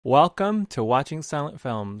Welcome to Watching Silent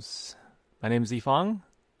Films. My name is Yifong,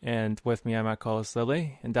 and with me I'm my co-host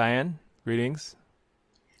Lily and Diane. Greetings.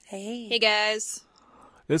 Hey. Hey guys.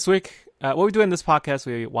 This week, what we do in this podcast,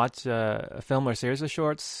 we watch a film or series of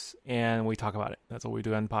shorts, and we talk about it. That's what we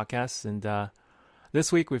do on podcasts. And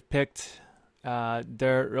this week we've picked Der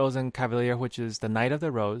Rosenkavalier, which is The Night of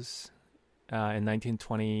the Rose, in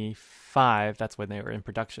 1925. That's when they were in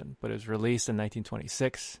production, but it was released in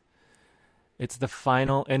 1926. It's the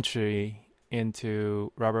final entry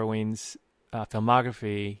into Robert Wiene's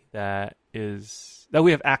filmography that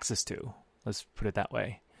we have access to. Let's put it that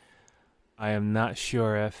way. I am not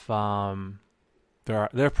sure if there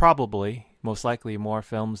are probably most likely more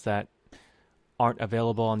films that aren't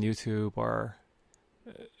available on YouTube or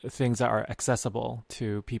things that are accessible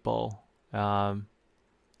to people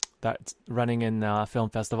that's running in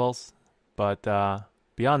film festivals. But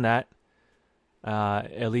beyond that,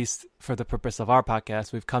 at least for the purpose of our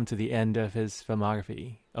podcast, we've come to the end of his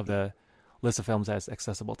filmography of the list of films that's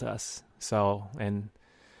accessible to us. So, and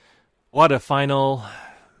what a final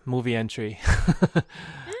movie entry.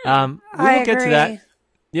 We will get to that.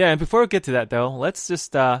 Yeah, and before we get to that, though, let's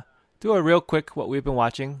just do a real quick what we've been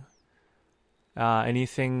watching.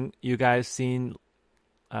 Anything you guys seen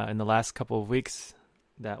in the last couple of weeks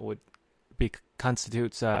that would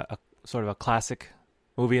constitutes a sort of a classic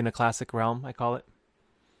movie in the classic realm, I call it.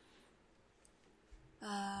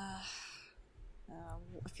 I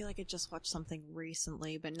feel like I just watched something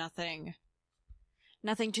recently, but nothing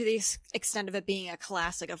to the extent of it being a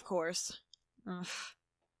classic, of course. Ugh.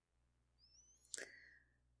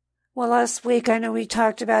 Well, last week I know we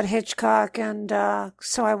talked about Hitchcock, and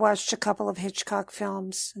so I watched a couple of Hitchcock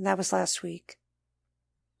films, and that was last week.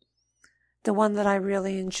 The one that I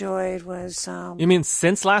really enjoyed was... You mean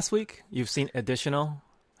since last week? You've seen additional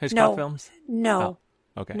Hitchcock films? No.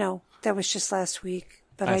 Oh, okay. No, that was just last week.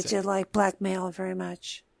 But I did like Blackmail very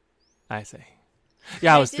much. I see.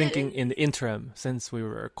 Yeah, I was thinking in the interim, since we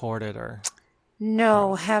were recorded or...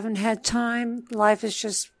 No, haven't had time. Life has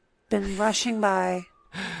just been rushing by.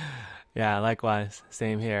 Yeah, likewise.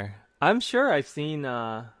 Same here. I'm sure I've seen...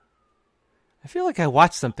 I feel like I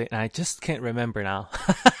watched something and I just can't remember now.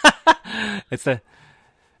 It's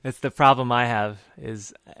the problem I have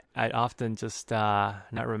is I often just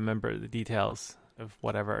not remember the details of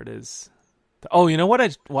whatever it is. Oh, you know what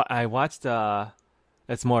I watched?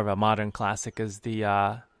 It's more of a modern classic. Is the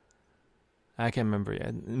I can't remember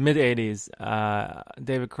yet. Mid '80s,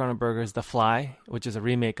 David Cronenberger's The Fly, which is a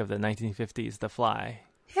remake of the 1950s The Fly.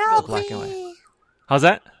 Help black me! And white. How's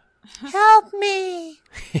that? Help me!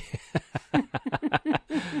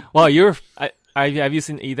 Well, have you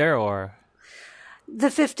seen either or? The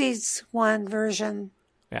 50s one version.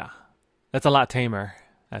 Yeah, that's a lot tamer.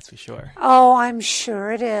 That's for sure. Oh, I'm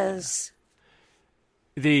sure it is.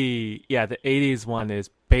 The 80s one is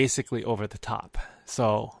basically over the top.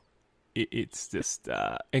 So it's just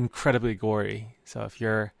incredibly gory. So if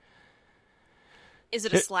you're... Is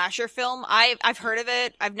it a slasher film? I've heard of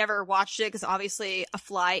it. I've never watched it because obviously a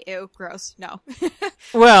fly, ew, gross. No.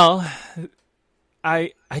 Well,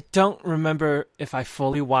 I don't remember if I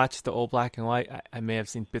fully watched the old black and white. I may have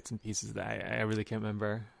seen bits and pieces of that. I really can't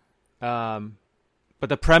remember. But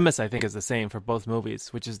the premise, I think, is the same for both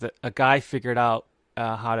movies, which is that a guy figured out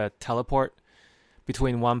how to teleport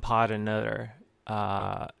between one pod and another,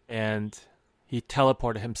 and he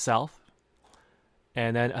teleported himself,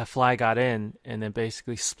 and then a fly got in and then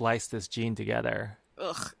basically spliced this gene together.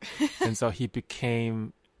 Ugh. And so he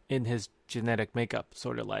became, in his genetic makeup,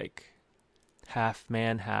 sort of like half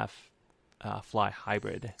man, half fly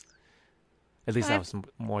hybrid. At least that was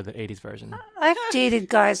more the 80s version. I've dated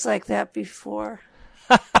guys like that before.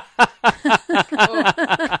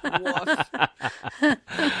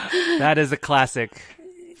 That is a classic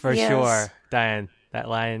for Yes. sure, Diane. That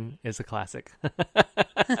line is a classic.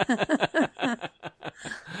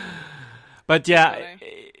 But yeah,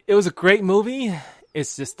 it was a great movie.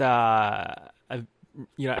 It's just but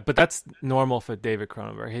that's normal for David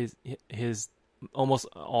Cronenberg. His almost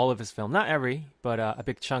all of his film, not every, but a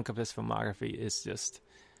big chunk of his filmography is just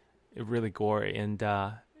really gory,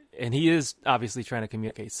 and he is obviously trying to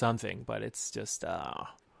communicate something, but it's just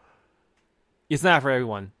it's not for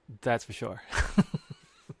everyone, that's for sure.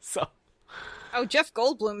 So, Oh, Jeff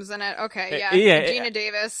Goldblum's in it. Okay, yeah. Yeah, Gina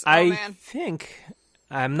Davis. Oh, I man. think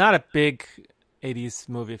I'm not a big 80s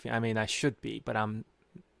movie fan. I mean, I should be, but I'm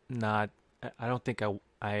not. I don't think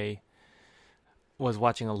I was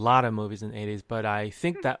watching a lot of movies in the 80s, but I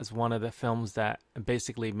think that was one of the films that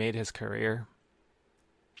basically made his career.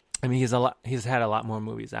 I mean, he's had a lot more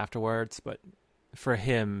movies afterwards, but for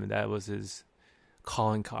him, that was his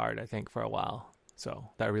calling card, I think, for a while. So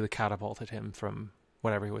that really catapulted him from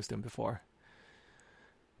whatever he was doing before.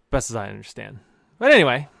 Best as I understand. But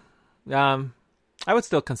anyway, I would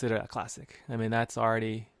still consider that a classic. I mean, that's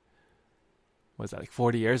already, what is that, like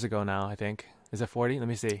 40 years ago now, I think. Is it 40? Let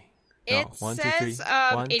me see. No, It 1, 2, says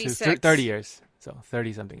 3, 86. 30 years. So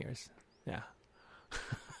 30-something years. Yeah.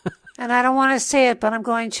 And I don't want to say it, but I'm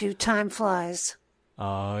going to. Time flies.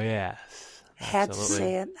 Oh, yes. Had to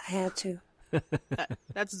say it. I had to.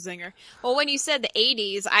 That's a zinger. Well, when you said the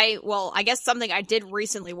 80s, I guess something I did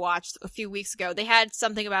recently watch a few weeks ago. They had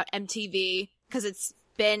something about MTV because it's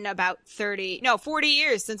been about 40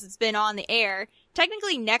 years since it's been on the air.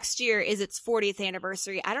 Technically, next year is its 40th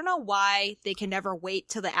anniversary. I don't know why they can never wait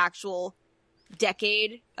till the actual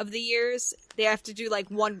decade of the years. They have to do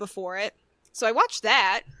like one before it. So I watched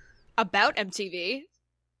that about MTV,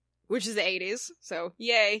 which is the 80s. So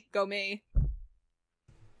yay, go me.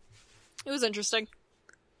 It was interesting.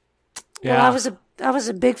 Yeah. Well, I was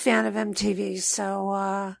a big fan of MTV.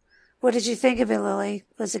 So, what did you think of it, Lily?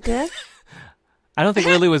 Was it good? I don't think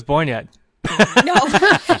Lily was born yet. No, but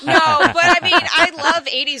I mean, I love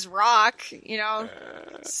 80s rock,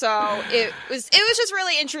 so it was just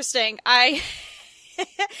really interesting. I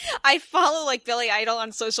follow like Billy Idol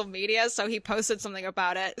on social media, so he posted something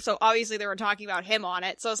about it. So obviously they were talking about him on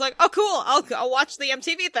it. So I was like, oh, cool. I'll watch the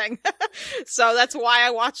MTV thing. So that's why I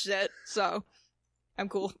watched it. So I'm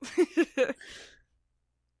cool. But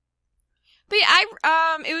yeah,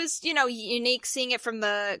 it was, unique seeing it from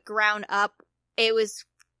the ground up. It was,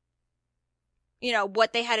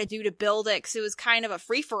 what they had to do to build it, because it was kind of a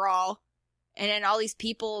free-for-all. And then all these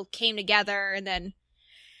people came together, and then,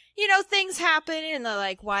 things happen, and they're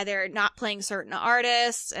like, why they're not playing certain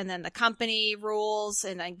artists, and then the company rules,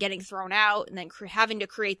 and then getting thrown out, and then having to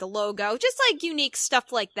create the logo. Just, like, unique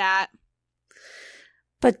stuff like that.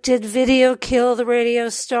 But did video kill the radio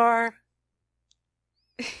star?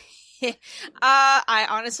 I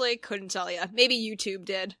honestly couldn't tell you. Maybe YouTube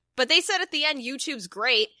did. But they said at the end, YouTube's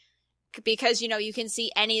great, because, you can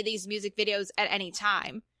see any of these music videos at any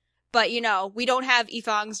time. But, we don't have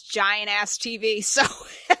Ifong's giant-ass TV, so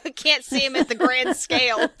we can't see him at the grand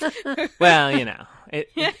scale. Well, it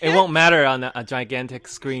won't matter on a gigantic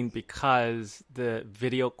screen because the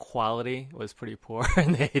video quality was pretty poor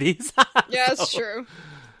in the 80s. Yeah, that's true.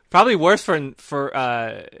 Probably worse for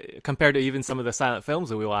compared to even some of the silent films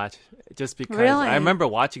that we watch, just because Really? I remember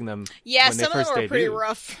watching them. Yeah, when they some of first them were pretty debuted.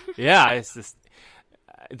 rough. Yeah, it's just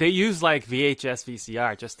they use like VHS,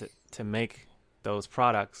 VCR just to make those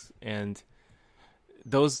products, and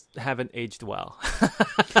those haven't aged well.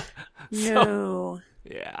 No.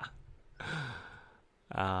 Yeah.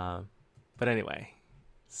 But anyway,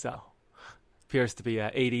 so appears to be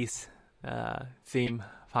a 80s theme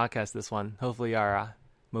podcast, this one. Hopefully our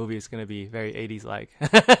movie is going to be very 80s like.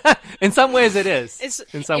 In some ways it is.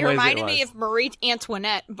 In some it ways reminded me of Marie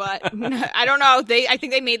Antoinette, but I don't know. I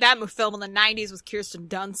think they made that film in the 90s with Kirsten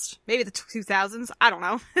Dunst. Maybe the 2000s. I don't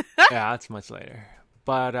know. Yeah, that's much later.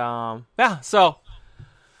 But yeah, so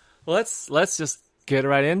let's just get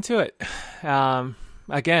right into it.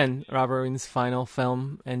 Again, Robert Wiene's final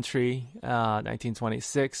film entry,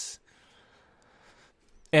 1926.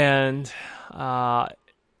 And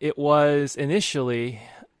it was initially,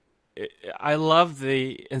 I love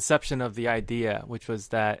the inception of the idea, which was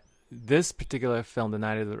that this particular film, The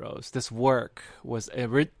Night of the Rose, this work was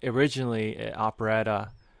originally an operetta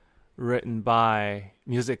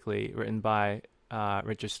musically written by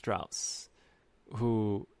Richard Strauss,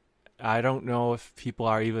 who I don't know if people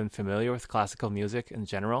are even familiar with classical music in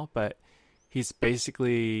general, but he's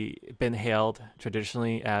basically been hailed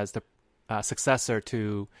traditionally as the successor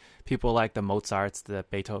to people like the Mozarts, the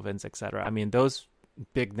Beethovens, etc. I mean, those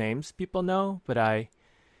big names people know, but I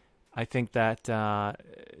think that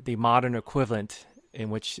the modern equivalent in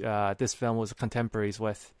which this film was contemporaries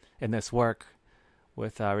with in this work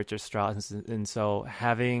with Richard Strauss, and so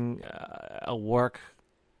having a work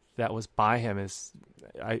that was by him is,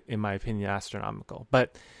 in my opinion, astronomical.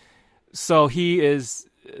 But so he is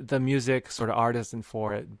the music sort of artisan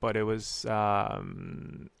for it, but it was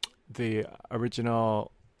the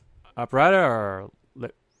original operetta or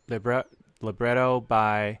libretto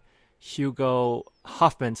by Hugo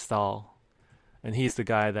Hofmannsthal, and he's the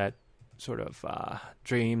guy that sort of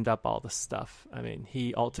dreamed up all this stuff. I mean,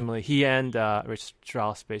 he and Richard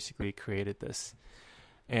Strauss basically created this,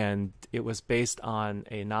 and it was based on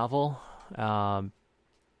a novel. I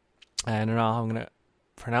don't know how I'm going to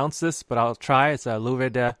pronounce this, but I'll try. It's a L'Ouvre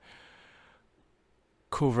de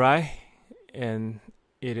Couvray, and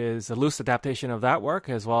it is a loose adaptation of that work,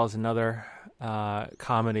 as well as another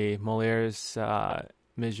comedy, Moliere's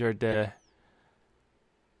Mesure de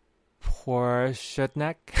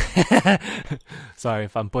Porshutnek. Sorry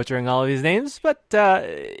if I'm butchering all of these names, but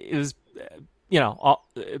it was,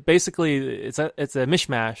 basically it's a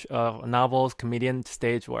mishmash of novels, comedian,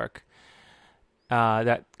 stage work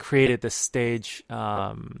that created the stage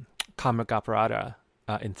comic operetta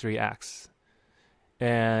in 3 acts.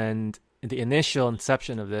 And the initial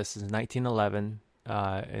inception of this is 1911,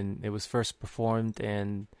 and it was first performed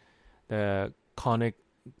in the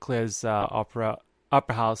Königliche Opera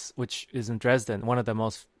House, which is in Dresden, one of the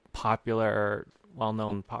most popular,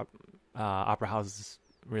 well-known opera houses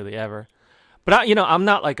really ever. But I'm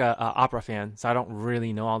not like a opera fan, so I don't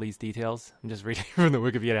really know all these details. I'm just reading from the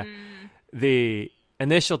Wikipedia. The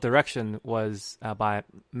initial direction was by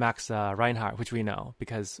Max Reinhardt, which we know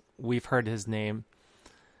because we've heard his name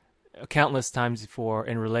countless times before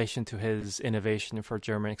in relation to his innovation for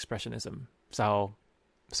German Expressionism. So,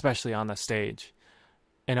 especially on the stage.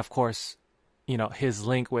 And of course, his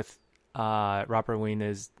link with Robert Wiene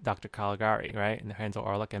is Dr. Caligari, right? And Hansel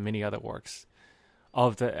Orlik and many other works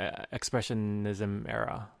of the Expressionism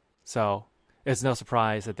era. So it's no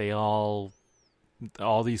surprise that they all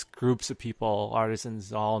these groups of people,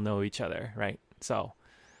 artisans, all know each other, right? So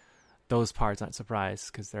those parts aren't surprised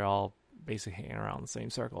because they're all basically hanging around the same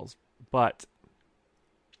circles. But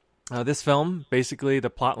this film, basically the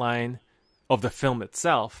plot line of the film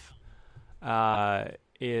itself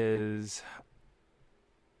is...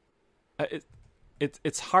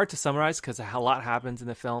 It's hard to summarize because a lot happens in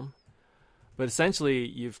the film. But essentially,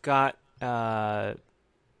 you've got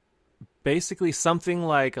basically something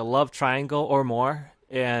like a love triangle or more.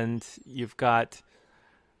 And you've got,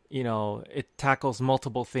 it tackles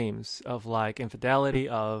multiple themes of like infidelity,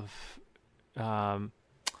 of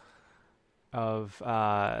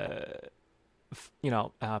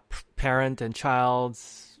parent and child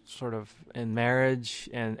sort of in marriage.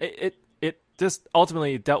 And it just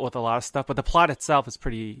ultimately dealt with a lot of stuff. But the plot itself is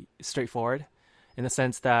pretty straightforward, in the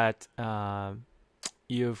sense that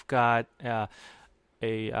you've got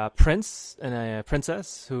a prince and a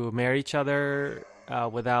princess who marry each other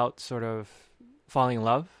without sort of falling in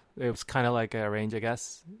love. It was kind of like arranged, I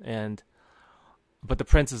guess. But the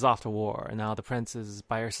prince is off to war, and now the prince is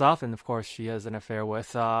by herself, and of course she has an affair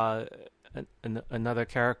with another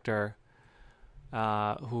character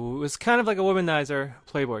who is kind of like a womanizer,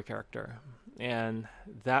 playboy character. And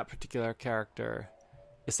that particular character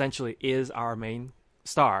essentially is our main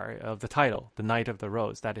star of the title, the Knight of the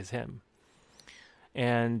Rose. That is him.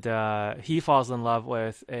 And he falls in love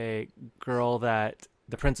with a girl that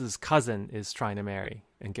the prince's cousin is trying to marry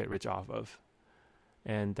and get rich off of.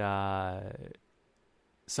 And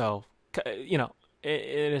so,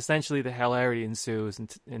 it essentially the hilarity ensues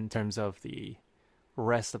in terms of the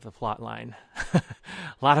rest of the plot line. A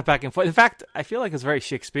lot of back and forth. In fact, I feel like it's very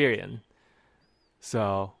Shakespearean.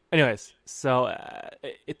 So, anyways,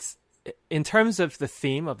 it's in terms of the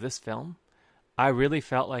theme of this film, I really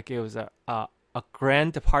felt like it was a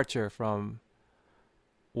grand departure from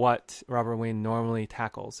what Robert Wiene normally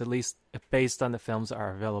tackles, at least based on the films that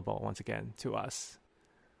are available once again to us.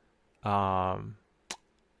 I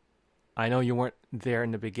know you weren't there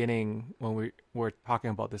in the beginning when we were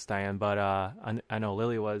talking about this, Diane, but I know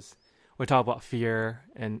Lily was. We talked about Fear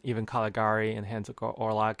and even Caligari and Hansel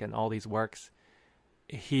Orlik and all these works.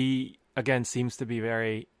 He, again, seems to be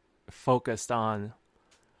very focused on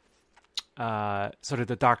sort of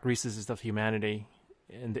the dark recesses of humanity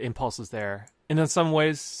and the impulses there. And in some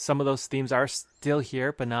ways, some of those themes are still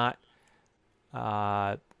here, but not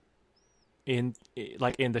in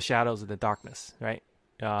the shadows of the darkness, right?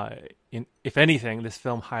 If anything, this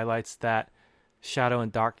film highlights that shadow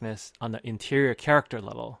and darkness on the interior character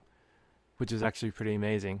level, which is actually pretty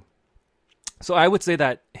amazing. So I would say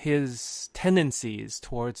that his tendencies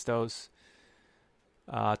towards those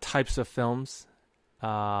types of films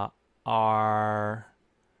are...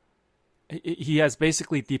 He has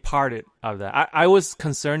basically departed of that. I was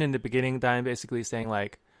concerned in the beginning, Diane, basically saying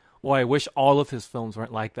like, well, I wish all of his films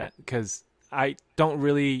weren't like that, because I don't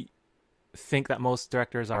really think that most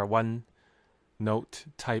directors are one-note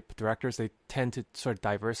type directors. They tend to sort of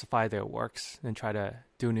diversify their works and try to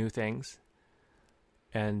do new things.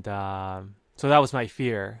 And so that was my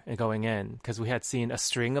fear in going in, because we had seen a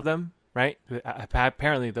string of them, right?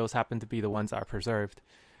 Apparently those happen to be the ones that are preserved,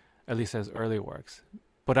 at least as early works.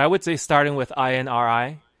 But I would say starting with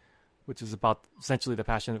INRI, which is about essentially the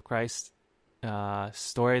Passion of Christ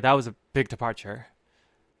story, that was a big departure.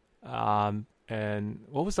 And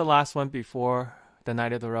what was the last one before The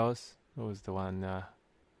Knight of the Rose? What was the one?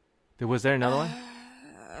 Was there another one?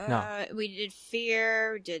 No. We did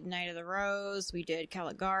Fear, we did Knight of the Rose, we did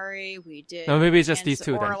Caligari, we did... No, maybe it's just these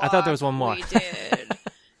two then. I thought there was one more. We did...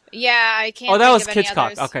 Yeah, I can't. Oh, that think was of any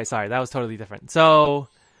Hitchcock. others. Okay, sorry, that was totally different. So,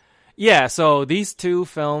 yeah, so these two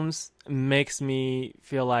films makes me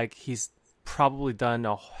feel like he's probably done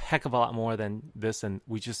a heck of a lot more than this, and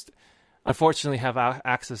we just unfortunately have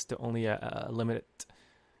access to only a limited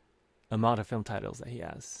amount of film titles that he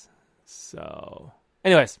has. So,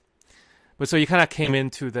 anyways, but so you kind of came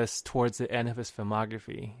into this towards the end of his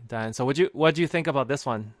filmography, Dan. So, what do you think about this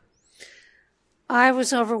one? I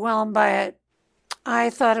was overwhelmed by it. I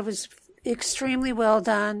thought it was extremely well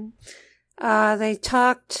done. They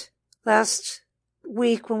talked last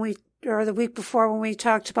week or the week before when we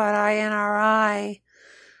talked about INRI.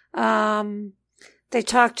 They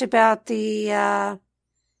talked about the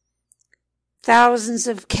thousands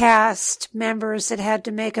of cast members that had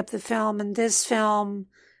to make up the film, and this film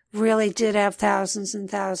really did have thousands and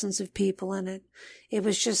thousands of people in it. It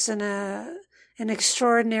was just an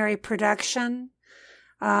extraordinary production.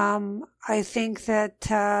 I think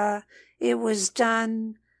that it was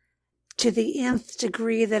done to the nth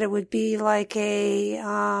degree that it would be like a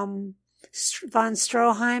von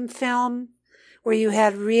Stroheim film, where you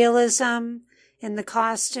had realism in the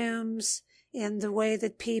costumes, in the way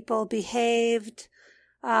that people behaved.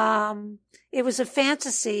 It was a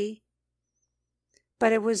fantasy,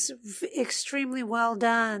 but it was extremely well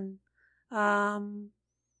done. I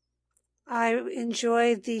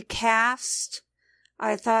enjoyed the cast.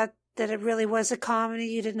 I thought that it really was a comedy.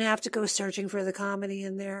 You didn't have to go searching for the comedy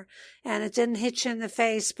in there. And it didn't hit you in the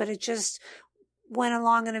face, but it just went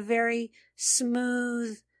along in a very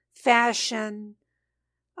smooth fashion.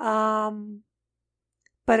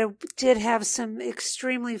 But it did have some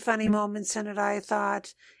extremely funny moments in it, I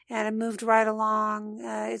thought. And it moved right along.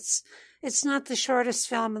 It's not the shortest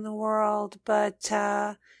film in the world, but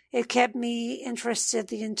it kept me interested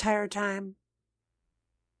the entire time.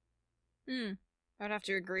 I'd have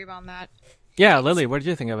to agree on that. Yeah, Lily, what did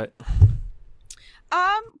you think of it?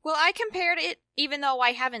 Well, I compared it, even though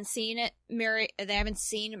I haven't seen it, I haven't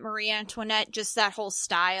seen Marie Antoinette, just that whole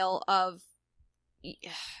style of,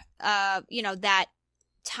 that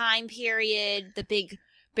time period, the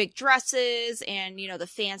big dresses and, the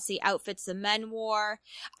fancy outfits the men wore.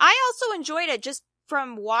 I also enjoyed it just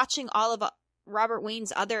from watching all of Robert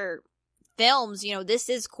Wiene's other films. This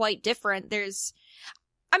is quite different.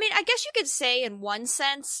 I guess you could say in one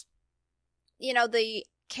sense, the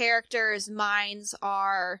characters' minds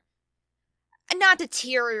are not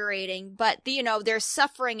deteriorating, but, they're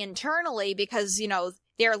suffering internally because,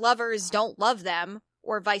 their lovers don't love them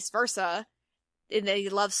or vice versa. And they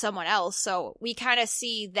love someone else. So we kind of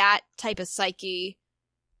see that type of psyche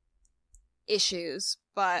issues.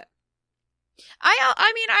 But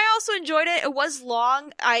I also enjoyed it. It was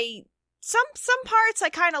long. Some parts I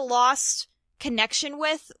kind of lost connection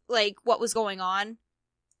with, like what was going on,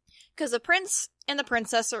 because the prince and the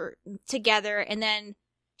princess are together, and then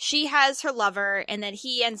she has her lover, and then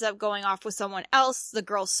he ends up going off with someone else, the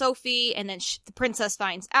girl Sophie, and then the princess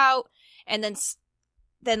finds out, and then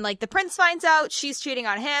like the prince finds out she's cheating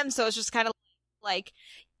on him, so it's just kind of like,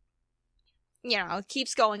 it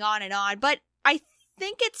keeps going on and on. But I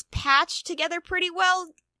think it's patched together pretty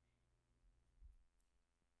well.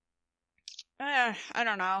 I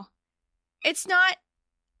don't know. It's not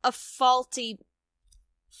a faulty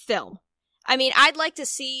film. I'd like to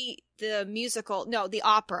see the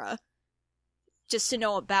opera, just to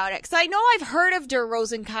know about it. Because I know I've heard of Der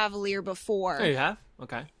Rosenkavalier before. Oh, you have?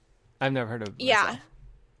 Okay. I've never heard of it. Yeah. Myself.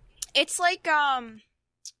 It's like, I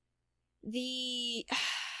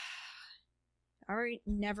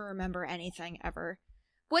never remember anything ever.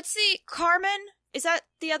 What's the Carmen? Is that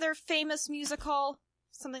the other famous musical?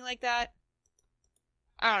 Something like that?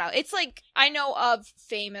 I don't know. It's like, I know of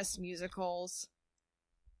famous musicals.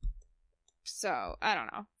 So, I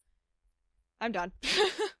don't know. I'm done.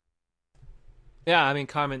 Yeah,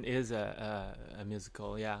 Carmen is a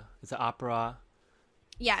musical, yeah. It's an opera.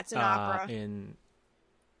 Yeah, it's an opera.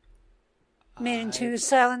 Made into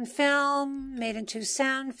silent film, made into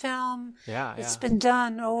sound film. Yeah, It's been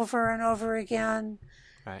done over and over again.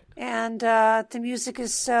 Right. And the music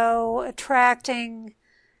is so attracting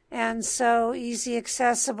and so easy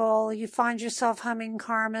accessible. You find yourself humming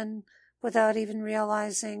Carmen without even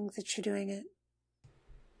realizing that you're doing it.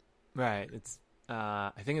 Right. It's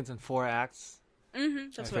I think it's in 4 acts. Mm-hmm.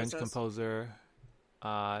 That's a what it French says. composer,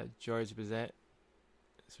 Georges Bizet.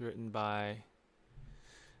 It's written by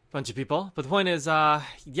a bunch of people. But the point is, yeah,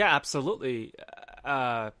 absolutely.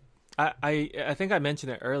 I think I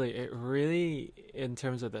mentioned it earlier. It really, in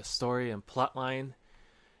terms of the story and plot line,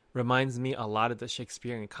 reminds me a lot of the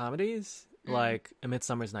Shakespearean comedies, like A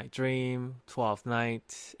Midsummer's Night Dream, Twelfth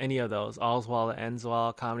Night, any of those. All's Well That Ends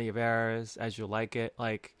Well, Comedy of Errors, As You Like It.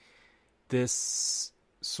 Like, this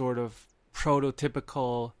sort of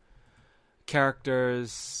prototypical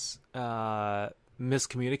characters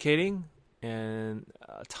miscommunicating, and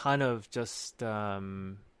a ton of just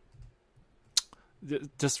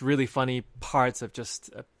really funny parts of just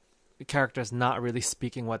characters not really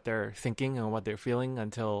speaking what they're thinking and what they're feeling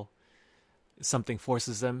until something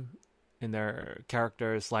forces them in their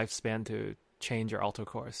character's lifespan to change or alter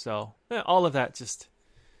course. So all of that,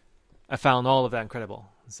 I found all of that incredible.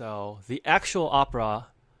 So the actual opera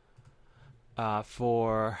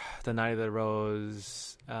for The Night of the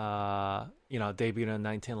Rose, debuted in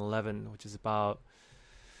 1911, which is about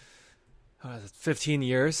 15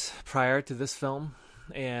 years prior to this film.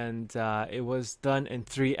 And it was done in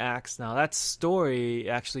 3 acts. Now, that story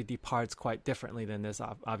actually departs quite differently than this.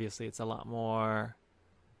 Obviously, it's a lot more...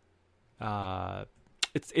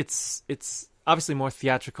 It's obviously more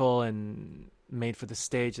theatrical and made for the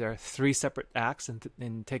stage. There are 3 separate acts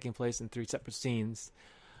and taking place in 3 separate scenes.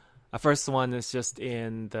 First one is just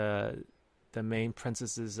in the main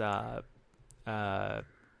princess's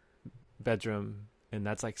bedroom, and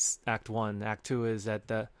that's like Act 1. Act 2 is at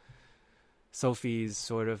the Sophie's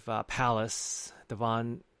sort of palace. The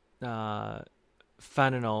von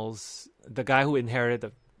Faninals, the guy who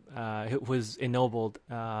inherited who was ennobled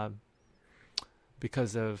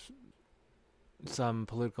because of some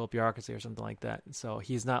political bureaucracy or something like that. So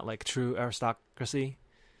he's not like true aristocracy.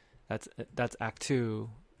 That's Act 2.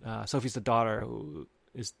 Sophie's the daughter, who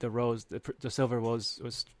is the rose, the silver rose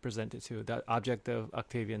was presented to, the object of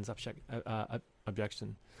Octavian's obsession.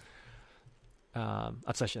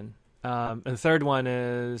 And the third one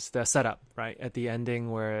is the setup, right at the ending,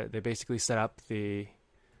 where they basically set up the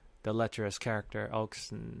lecherous character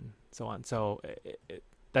Oaks and so on. So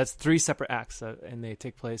that's 3 separate acts, and they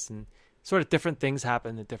take place, and sort of different things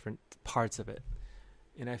happen in different parts of it.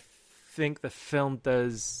 And I think the film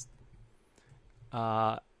does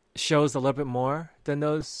shows a little bit more than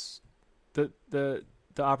those the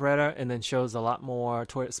operetta, and then shows a lot more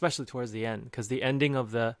especially towards the end, because the ending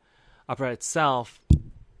of the opera itself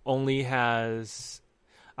only has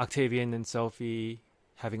Octavian and Sophie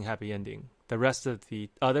having a happy ending. The rest of the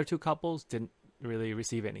other 2 couples didn't really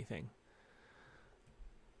receive anything.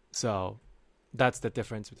 So that's the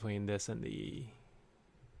difference between this and the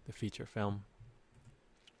feature film.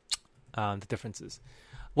 The differences.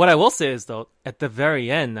 What I will say is, though, at the very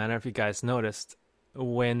end, I don't know if you guys noticed,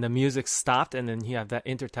 when the music stopped and then you have that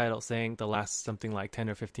intertitle saying the last something like 10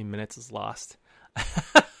 or 15 minutes is lost.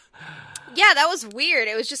 Yeah, that was weird.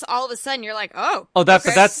 It was just all of a sudden you're like, oh. Oh, but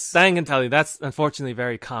that's, I can tell you, that's unfortunately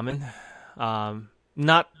very common.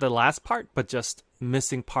 Not the last part, but just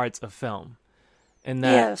missing parts of film. And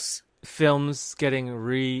that Yes. films getting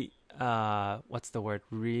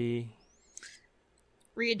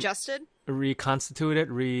reconstituted,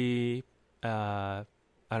 I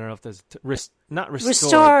don't know if there's not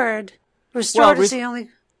restored. Restored is the only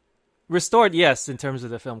restored, yes, in terms of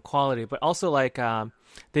the film quality, but also like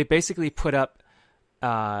they basically put up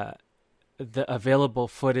the available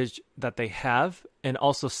footage that they have, and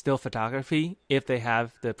also still photography if they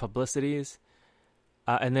have the publicities,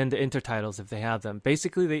 and then the intertitles if they have them.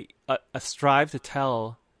 Basically, they strive to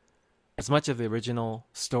tell as much of the original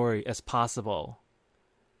story as possible,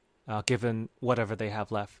 given whatever they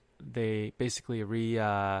have left. They basically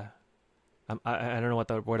I don't know what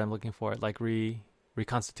the word I'm looking for, like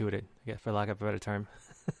reconstituted, for lack of a better term.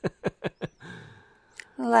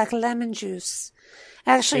 like lemon juice.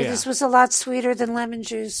 Actually, This was a lot sweeter than lemon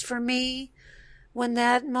juice for me. When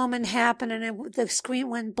that moment happened and the screen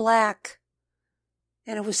went black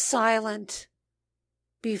and it was silent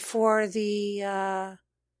before they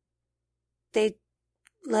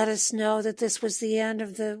let us know that this was the end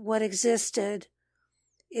of what existed,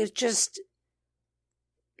 it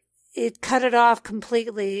cut it off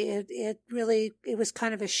completely. It was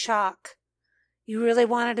kind of a shock. You really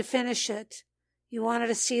wanted to finish it. You wanted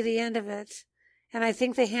to see the end of it. And I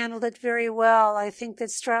think they handled it very well. I think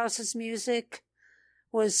that Strauss's music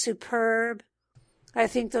was superb. I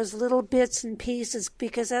think those little bits and pieces,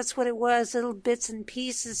 because that's what it was, little bits and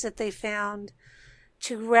pieces that they found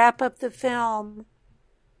to wrap up the film,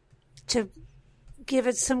 to give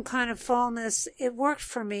it some kind of fullness, it worked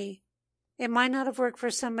for me. It might not have worked for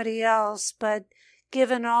somebody else, but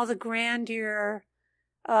given all the grandeur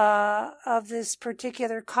of this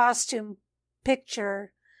particular costume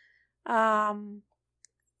picture, and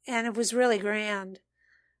it was really grand.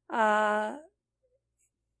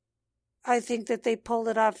 I think that they pulled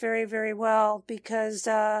it off very, very well, because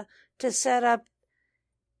to set up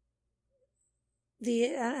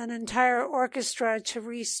an entire orchestra to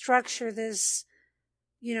restructure this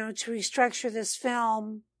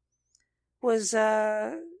film was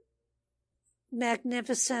a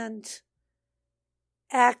magnificent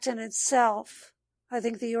act in itself. I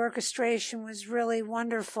think the orchestration was really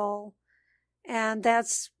wonderful, and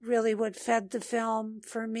that's really what fed the film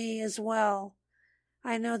for me as well.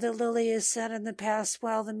 I know that Lily has said in the past,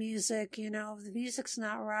 well, the music's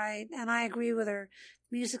not right, and I agree with her.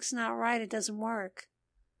 Music's not right, it doesn't work.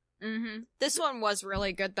 Mm-hmm. This one was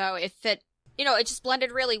really good, though. It fit, it just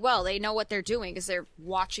blended really well. They know what they're doing because they're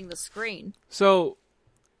watching the screen. So,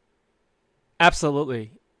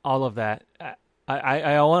 absolutely, all of that.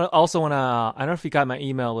 I also want to, I don't know if you got my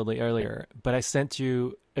email, Lily, earlier, but I sent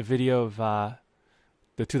you a video of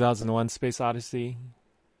the 2001 Space Odyssey.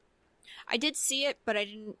 I did see it, but I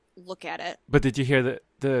didn't look at it. But did you hear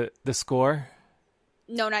the score?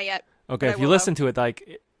 No, not yet. Okay, if you listen to it,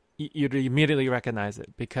 like, you'd immediately recognize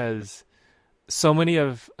it because so many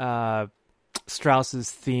of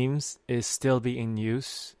Strauss's themes is still being in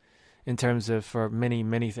use in terms of for many,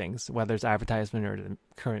 many things, whether it's advertisement or the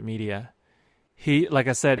current media. He, like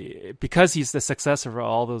I said, because he's the successor of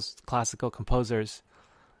all those classical composers,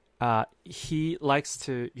 he likes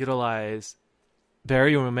to utilize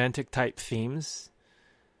very romantic type themes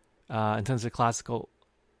in terms of classical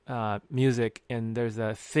music. And there's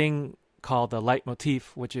a thing called the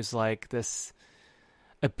leitmotif, which is like this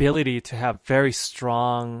ability to have very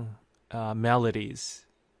strong melodies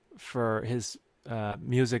for his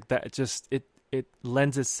music that just it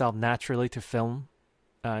lends itself naturally to film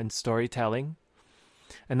and storytelling.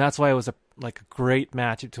 And that's why it was a great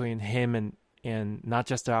match between him and not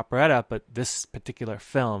just the operetta, but this particular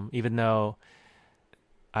film, even though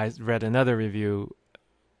I read another review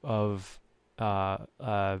of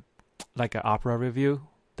like an opera review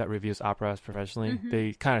that reviews operas professionally. Mm-hmm.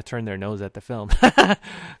 They kind of turn their nose at the film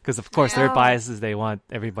because, of course, their biases, they want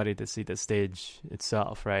everybody to see the stage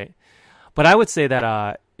itself, right? But I would say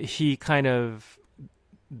that he kind of,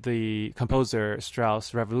 the composer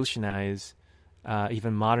Strauss, revolutionized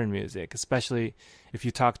even modern music, especially if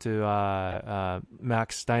you talk to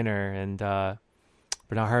Max Steiner and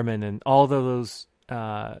Bernard Herrmann and all those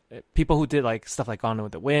people who did like stuff like Gone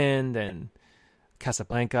with the Wind and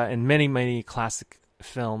Casablanca and many, many classic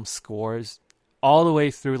film scores, all the way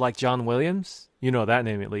through like John Williams. You know that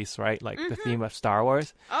name at least, right? Like the theme of Star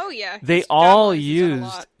Wars. Oh yeah. They all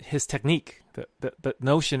used his technique, the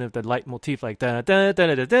notion of the leitmotif, like da da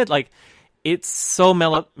da da da. Like it's so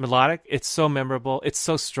melodic, it's so memorable, it's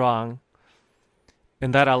so strong,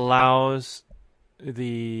 and that allows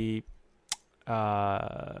the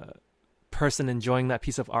person enjoying that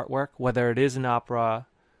piece of artwork, whether it is an opera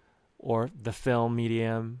or the film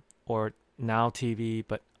medium or now TV,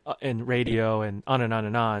 but in radio and on and on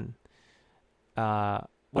and on.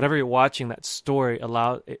 Whatever you're watching, that story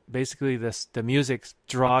basically the music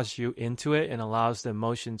draws you into it and allows the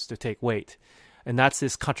emotions to take weight. And that's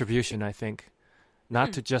his contribution, I think,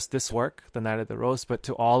 not to just this work, The Night of the Rose, but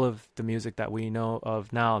to all of the music that we know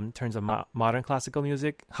of now in terms of modern classical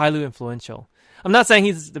music. Highly influential. I'm not saying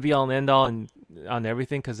he's the be-all and end-all on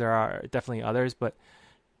everything, because there are definitely others, but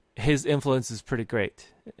his influence is pretty great,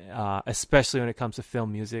 especially when it comes to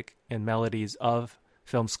film music and melodies of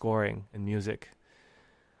film scoring and music.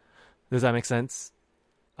 Does that make sense?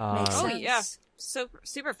 Oh, yeah. So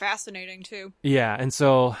super fascinating too. Yeah, and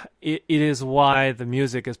so it is why the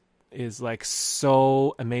music is like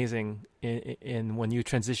so amazing in when you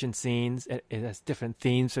transition scenes. It has different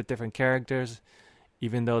themes for different characters.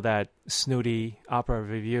 Even though that snooty opera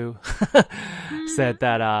review said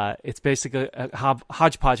that it's basically a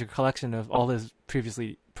hodgepodge, a collection of all his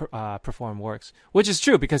previously performed works, which is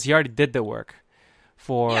true because he already did the work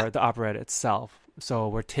for the operetta itself. So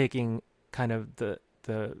we're taking kind of the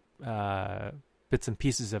bits and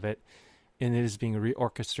pieces of it, and it is being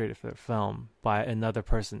reorchestrated for the film by another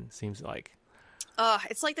person, seems like.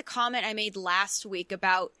 It's like the comment I made last week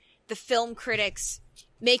about the film critics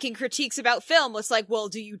making critiques about film. It's like, well,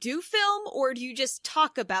 do you do film or do you just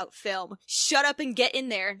talk about film? Shut up and get in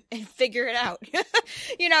there and figure it out.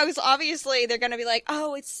 Because obviously they're going to be like,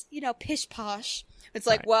 oh, it's, pish posh. It's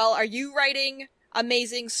like, well, are you writing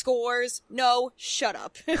amazing scores? No, shut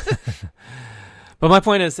up. But my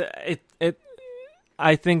point is,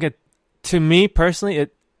 I think to me personally,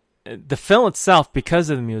 the film itself,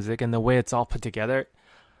 because of the music and the way it's all put together,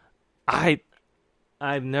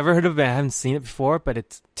 I've never heard of it. I haven't seen it before,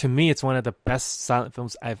 but to me, it's one of the best silent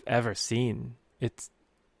films I've ever seen. It's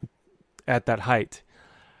at that height.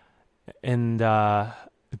 And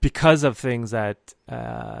because of things that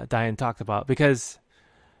Diane talked about, because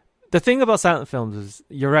the thing about silent films is,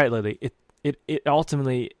 you're right, Lily, it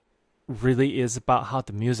ultimately really is about how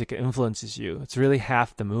the music influences you. It's really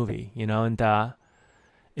half the movie, and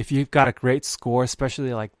if you've got a great score,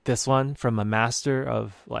 especially like this one from a master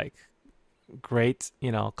of like great,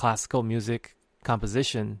 classical music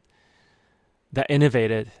composition that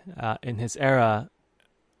innovated in his era,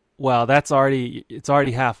 well, it's already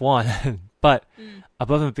half won. But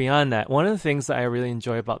above and beyond that, one of the things that I really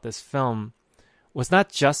enjoy about this film was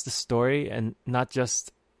not just the story and not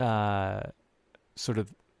just sort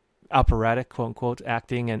of operatic, quote unquote,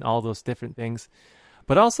 acting and all those different things,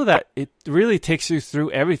 but also that it really takes you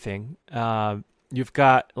through everything. You've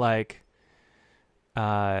got like,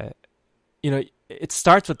 it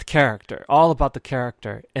starts with the character, all about the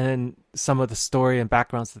character, and then some of the story and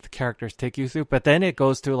backgrounds that the characters take you through. But then it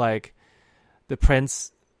goes to like the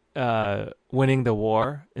prince winning the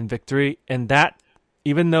war and victory, and that,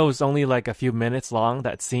 even though it's only like a few minutes long,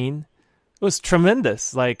 that scene, it was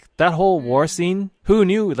tremendous. Like that whole war scene, who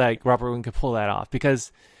knew like Robert Wiene could pull that off?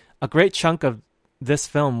 Because a great chunk of this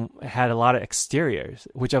film had a lot of exteriors,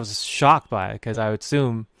 which I was shocked by, because I would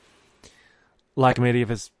assume, like many of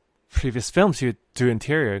his previous films, he would do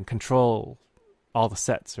interior and control all the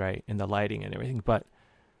sets, right, and the lighting and everything. But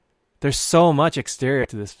there's so much exterior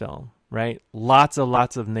to this film, right? Lots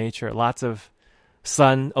of nature, lots of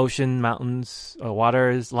sun, ocean, mountains,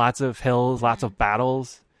 waters, lots of hills, lots of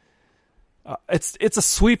battles. It's a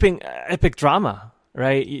sweeping epic drama,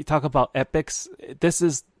 right? You talk about epics. This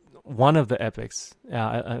is one of the epics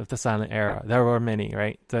of the silent era. There were many,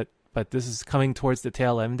 right? But this is coming towards the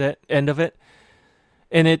tail end of it.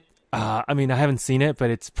 And it, I mean, I haven't seen it, but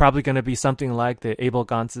it's probably going to be something like the Abel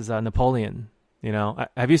Gantz's Napoleon.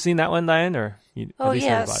 Have you seen that one, Diane? Or oh, yes,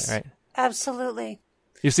 heard about it, right? Absolutely.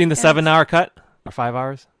 You've seen the 7-hour cut or 5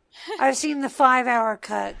 hours? I've seen the 5-hour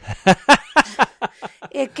cut.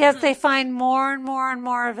 They find more and more and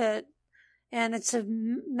more of it, and it's a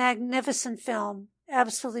magnificent film,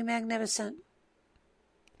 absolutely magnificent.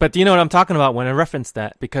 But do you know what I'm talking about when I reference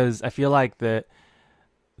that? Because I feel like that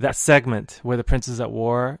segment where the prince is at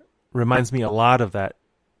war reminds me a lot of that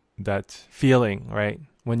feeling, right?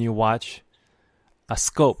 When you watch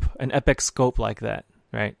an epic scope like that,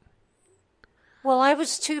 right? Well, I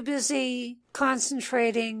was too busy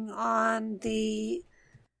concentrating on the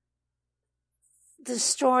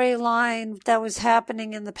storyline that was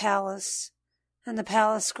happening in the palace and the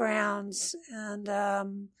palace grounds,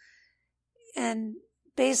 and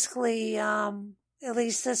basically, at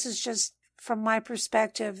least this is just from my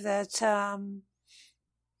perspective, that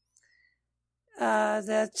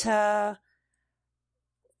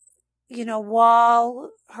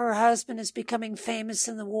while her husband is becoming famous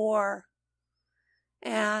in the war,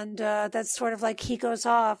 and that's sort of like he goes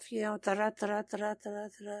off, and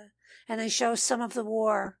they show some of the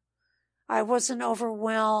war. I wasn't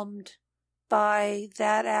overwhelmed by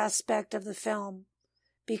that aspect of the film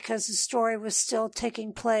because the story was still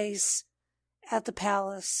taking place at the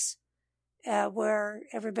palace, where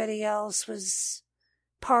everybody else was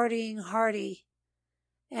partying hardy.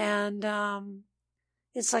 And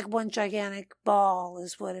it's like one gigantic ball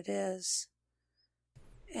is what it is.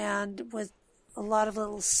 And with a lot of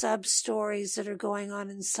little sub-stories that are going on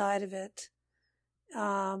inside of it.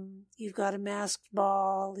 You've got a masked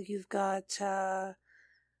ball, you've got love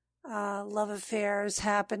affairs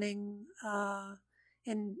happening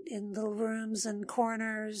in little rooms and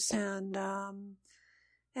corners, and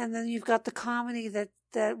then you've got the comedy that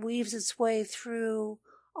weaves its way through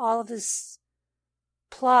all of this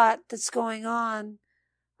plot that's going on.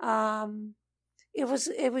 It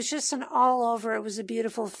was just an all over. It was a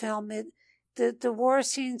beautiful film. The war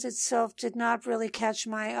scenes itself did not really catch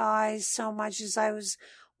my eyes so much as I was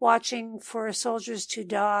watching for soldiers to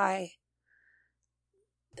die.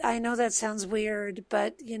 I know that sounds weird,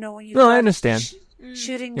 but when you I understand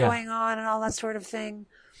shooting going on and all that sort of thing.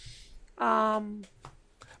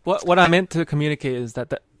 What I meant to communicate is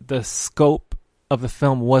that the scope of the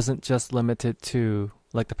film wasn't just limited to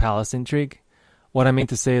like the palace intrigue. What I mean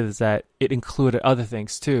to say is that it included other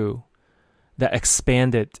things too that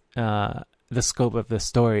expanded the scope of the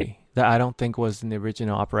story that I don't think was in the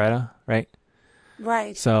original operetta, right?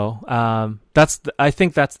 Right. So I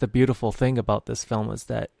think that's the beautiful thing about this film is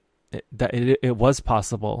that it was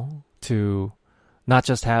possible to not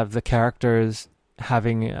just have the characters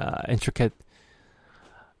having intricate,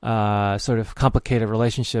 sort of complicated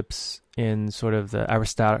relationships in sort of the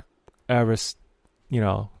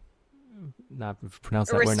not pronounce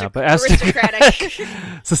that word now, but aristocratic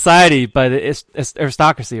society, but it's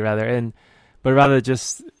aristocracy rather, but rather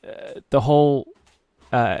just the whole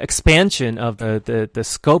expansion of the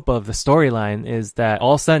scope of the storyline is that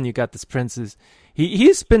all of a sudden you got this prince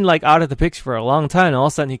he's been like out of the picture for a long time, and all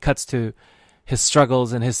of a sudden he cuts to his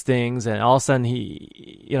struggles and his things, and all of a sudden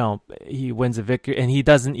he wins a victory, and he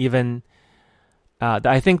doesn't even.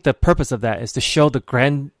 I think the purpose of that is to show the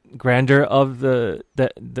grandeur of the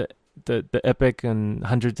epic and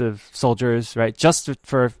hundreds of soldiers, right? Just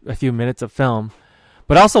for a few minutes of film,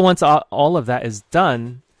 but also once all of that is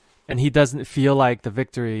done, and he doesn't feel like the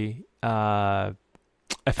victory. The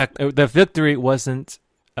victory wasn't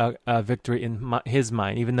a victory in his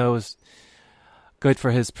mind, even though it was good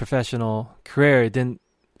for his professional career. It didn't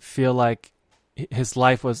feel like his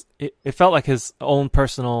life was. It felt like his own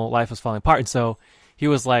personal life was falling apart, and so he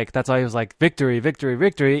was like. That's why he was like victory, victory,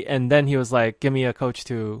 victory, and then he was like, "Give me a coach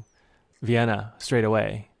to Vienna straight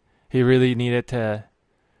away." He really needed to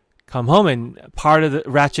come home, and part of the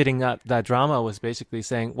ratcheting up that drama was basically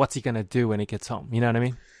saying, "What's he gonna do when he gets home?" You know what I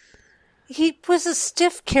mean? He was a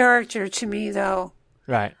stiff character to me, though.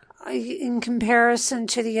 Right. In comparison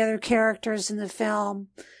to the other characters in the film.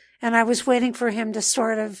 And I was waiting for him to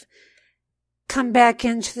sort of come back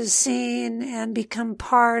into the scene and become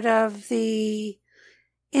part of the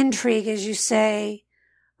intrigue, as you say.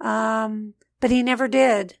 But he never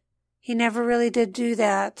did. He never really did do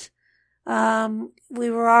that. We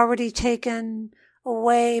were already taken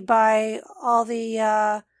away by all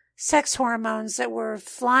the sex hormones that were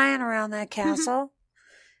flying around that castle.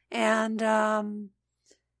 And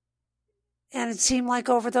it seemed like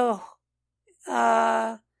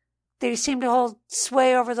they seemed to hold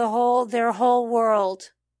sway over their whole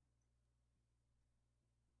world.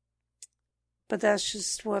 But that's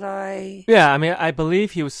just what Yeah, I mean, I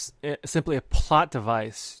believe he was simply a plot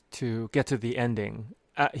device to get to the ending.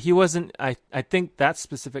 He wasn't. I think that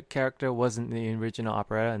specific character wasn't the original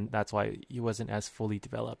opera, and that's why he wasn't as fully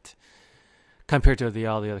developed compared to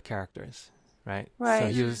all the other characters, right?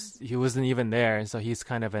 Right. So he wasn't even there, and so he's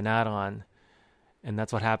kind of an add-on, and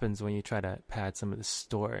that's what happens when you try to pad some of the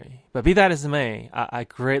story. But be that as it may, I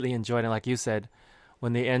greatly enjoyed it. Like you said,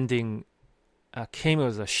 when the ending came, it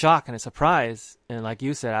was a shock and a surprise, and like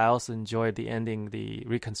you said, I also enjoyed the ending, the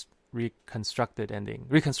reconstructed ending.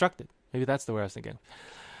 Reconstructed. Maybe that's the word I was thinking.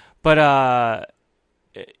 But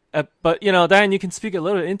Diane, you can speak a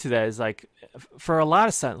little bit into that. Is like for a lot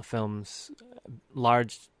of silent films,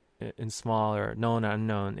 large and small or known or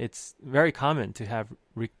unknown, it's very common to have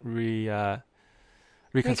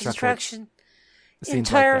reconstruction.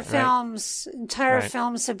 Entire like that, right?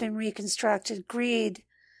 Films have been reconstructed. Greed,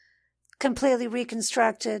 completely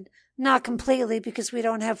reconstructed. Not completely because we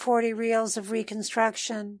don't have 40 reels of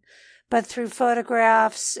reconstruction, but through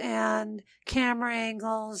photographs and camera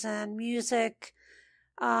angles and music.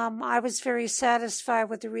 I was very satisfied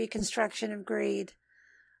with the reconstruction of Greed.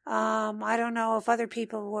 I don't know if other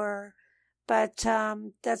people were, but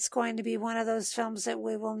that's going to be one of those films that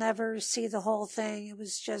we will never see the whole thing.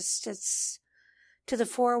 It's to the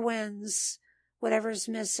four winds, whatever's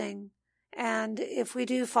missing. And if we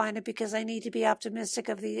do find it, because I need to be optimistic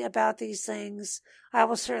about these things, I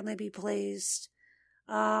will certainly be pleased.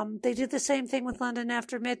 They did the same thing with London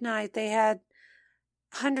After Midnight. They had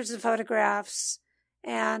hundreds of photographs,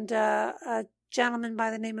 and a gentleman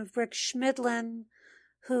by the name of Rick Schmidlin,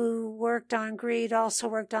 who worked on Greed, also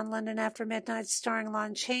worked on London After Midnight, starring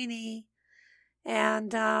Lon Chaney,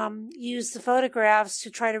 and used the photographs to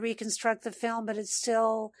try to reconstruct the film, but it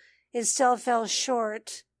still fell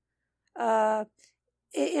short.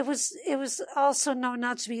 It was also known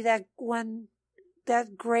not to be that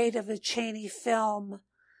great of a Chaney film,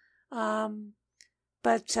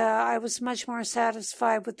 but I was much more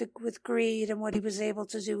satisfied with Greed and what he was able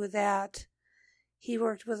to do with that. He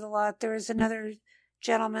worked with a lot. There is another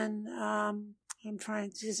gentleman,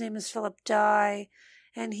 his name is Philip Dye,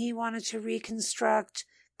 and he wanted to reconstruct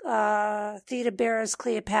Theda Bara's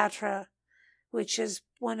Cleopatra, which is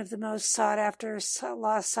one of the most sought after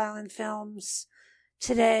lost silent films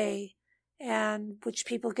today, and which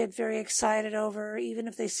people get very excited over, even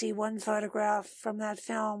if they see one photograph from that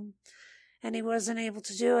film. And he wasn't able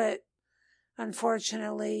to do it,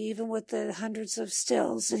 unfortunately, even with the hundreds of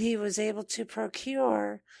stills that he was able to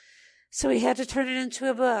procure. So he had to turn it into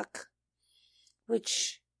a book,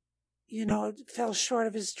 which, fell short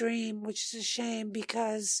of his dream, which is a shame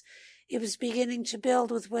because it was beginning to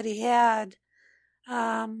build with what he had.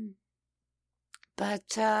 But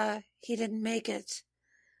he didn't make it.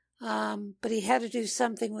 But he had to do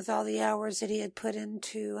something with all the hours that he had put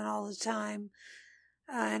into and all the time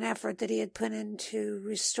and effort that he had put into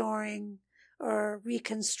restoring or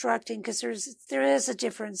reconstructing, because there is a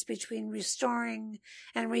difference between restoring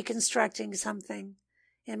and reconstructing something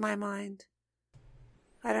in my mind.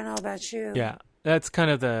 I don't know about you. Yeah, that's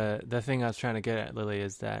kind of the thing I was trying to get at, Lily,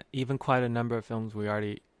 is that even quite a number of films we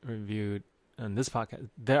already reviewed on this podcast,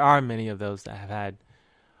 there are many of those that have had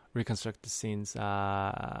reconstructed scenes.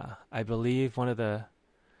 I believe one of the,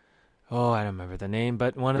 I don't remember the name,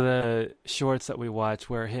 but one of the shorts that we watched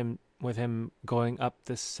where him going up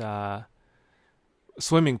this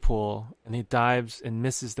swimming pool, and he dives and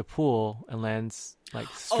misses the pool and lands like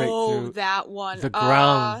straight through that one. the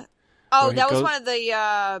ground. That was one of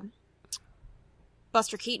the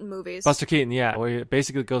Buster Keaton movies. Buster Keaton, yeah, where he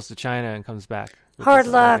basically goes to China and comes back with Hard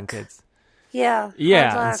his luck. kids. Yeah.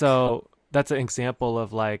 Yeah, and so that's an example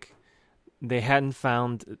of like they hadn't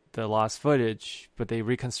found the lost footage, but they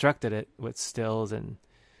reconstructed it with stills and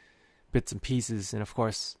bits and pieces, and of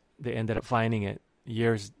course they ended up finding it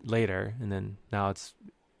years later, and then now it's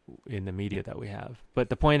in the media that we have. But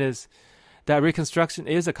the point is that reconstruction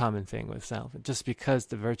is a common thing with sound, just because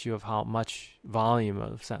the virtue of how much volume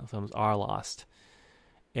of sound films are lost.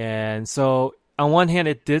 And so on one hand,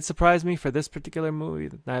 it did surprise me for this particular movie,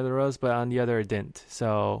 Neither Rose, but on the other, it didn't.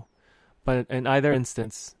 So, but in either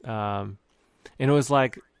instance, and it was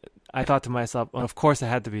like, I thought to myself, well, of course it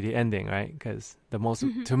had to be the ending, right? Because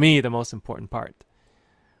to me, the most important part,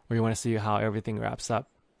 where you want to see how everything wraps up,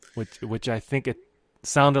 which I think it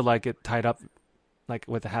sounded like it tied up like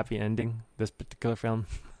with a happy ending, this particular film.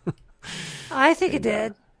 I think it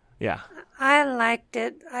did. Yeah. I liked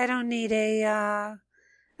it. I don't need a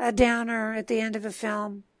downer at the end of a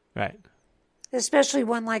film. Right. Especially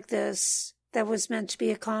one like this that was meant to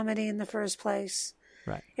be a comedy in the first place.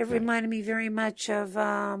 Right. It reminded me very much of,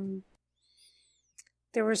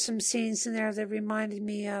 there were some scenes in there that reminded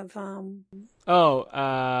me of, Mozart,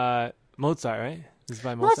 right? This is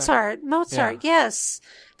by Mozart? Mozart, yeah. Yes.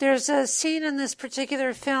 There's a scene in this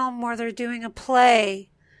particular film where they're doing a play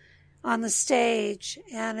on the stage,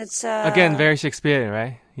 and it's again very Shakespearean,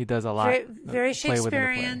 right? He does a lot. Very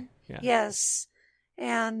Shakespearean. Yeah. Yes,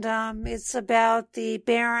 and it's about the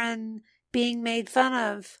Baron being made fun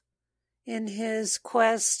of in his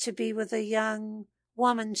quest to be with a young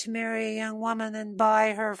woman, to marry a young woman and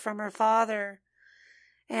buy her from her father,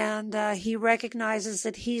 and he recognizes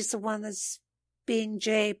that he's the one that's being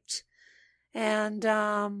japed, and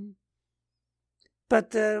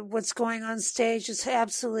but what's going on stage is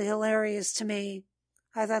absolutely hilarious to me.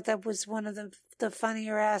 I thought that was one of the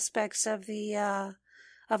funnier aspects of the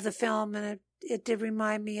film, and it did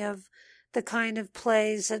remind me of the kind of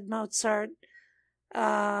plays that Mozart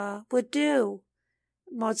would do.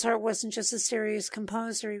 Mozart wasn't just a serious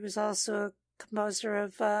composer; he was also a composer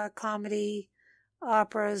of comedy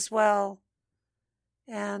opera as well,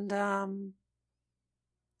 and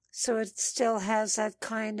so it still has that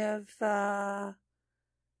kind of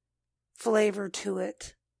flavor to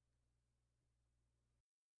it.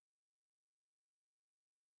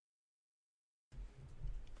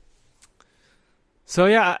 So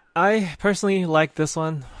yeah, I personally like this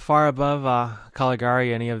one far above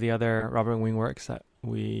Caligari, any of the other Robert Wiene works that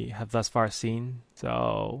we have thus far seen.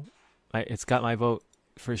 So it's got my vote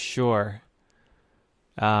for sure.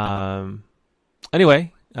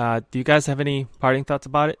 Anyway, do you guys have any parting thoughts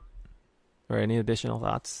about it, or any additional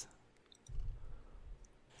thoughts?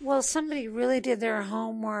 Well, somebody really did their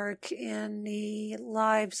homework in the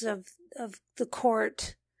lives of the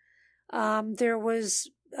court. There was,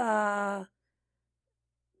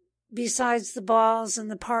 besides the balls and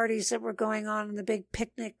the parties that were going on and the big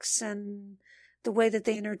picnics and the way that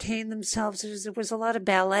they entertained themselves, there was a lot of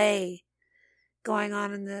ballet going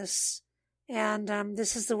on in this. And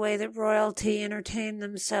this is the way that royalty entertained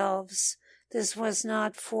themselves. This was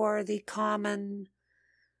not for the common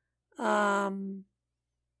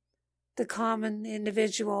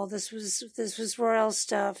individual. This was royal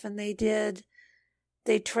stuff, and they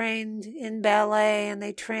trained in ballet, and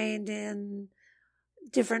they trained in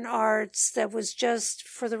different arts that was just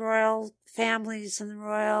for the royal families and the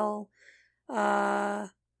royal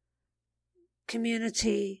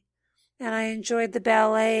community. And I enjoyed the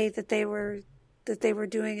ballet that they were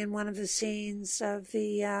doing in one of the scenes of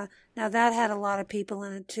the. Now that had a lot of people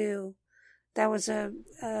in it too. That was a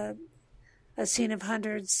scene of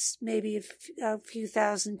hundreds, maybe a few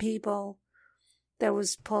thousand people. That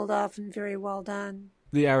was pulled off and very well done.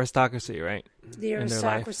 The aristocracy, right? The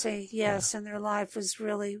aristocracy, yes, and their life was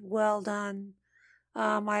really well done.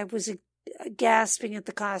 I was gasping at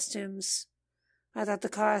the costumes. I thought the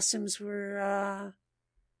costumes were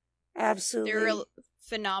absolutely... They were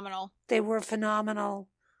phenomenal. They were phenomenal.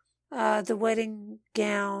 The wedding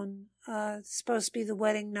gown, supposed to be the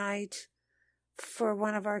wedding night for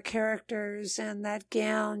one of our characters, and that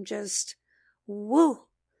gown just, woo!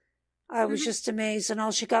 I was just amazed, and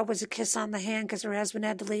all she got was a kiss on the hand because her husband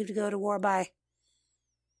had to leave to go to war by.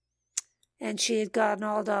 and she had gotten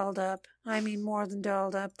all dolled up. I mean, more than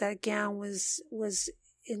dolled up. That gown was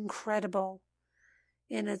incredible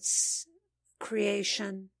in its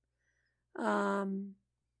creation. And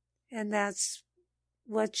that's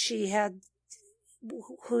what she had,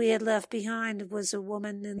 who he had left behind was a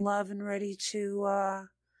woman in love and ready to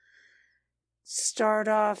start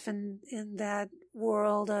off in that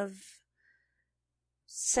world of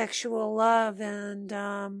sexual love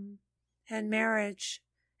and marriage,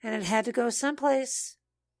 and it had to go someplace.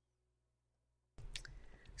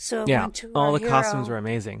 So it went to all our the hero. costumes were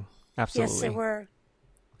amazing. Absolutely. Yes, they were.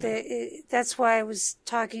 That's why I was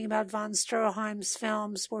talking about von Stroheim's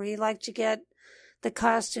films, where he liked to get the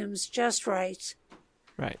costumes just right.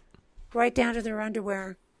 Right down to their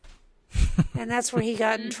underwear. And that's where he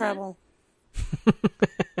got in trouble.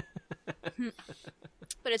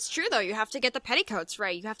 But it's true, though. You have to get the petticoats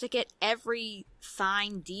right. You have to get every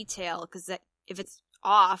fine detail, because if it's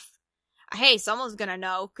off, hey, someone's going to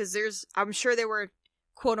know, because I'm sure there were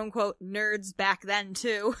quote-unquote nerds back then,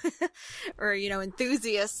 too. Or,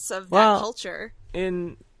 enthusiasts of that culture.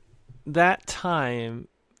 In that time,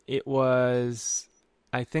 it was,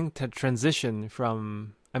 I think, to transition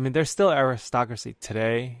from... I mean, there's still aristocracy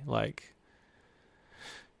today, like...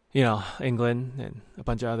 England and a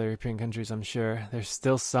bunch of other European countries, I'm sure. There's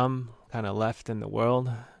still some kind of left in the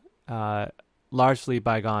world, largely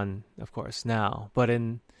bygone, of course, now. But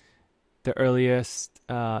in the earlier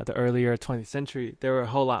 20th century, there were a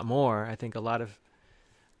whole lot more. I think a lot of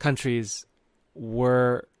countries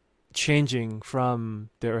were changing from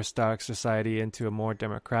the aristocratic society into a more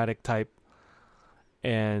democratic type,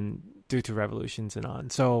 and due to revolutions and on.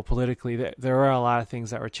 So politically, there were a lot of things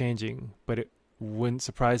that were changing, but it wouldn't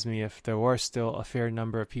surprise me if there were still a fair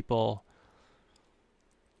number of people.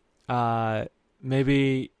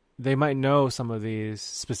 Maybe they might know some of these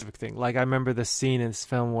specific things. Like I remember the scene in this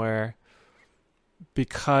film where,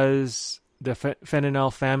 because the Fenanel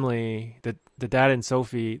family, the dad and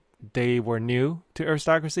Sophie, they were new to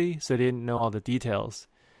aristocracy, so they didn't know all the details,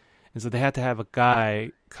 and so they had to have a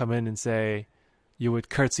guy come in and say, "You would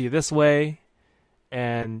curtsy this way,"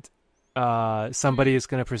 and somebody is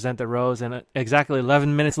going to present the rose, and exactly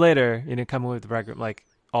 11 minutes later, come with the record, like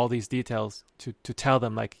all these details to tell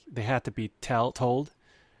them, like they had to be told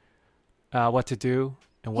what to do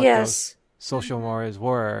and what those social mores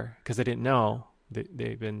were, because they didn't know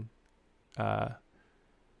they've been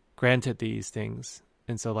granted these things,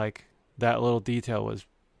 and so like that little detail was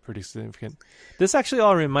pretty significant. This actually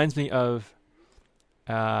all reminds me of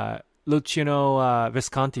Luciano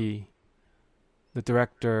Visconti, the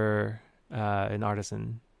director and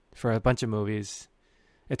artisan for a bunch of movies,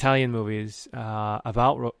 Italian movies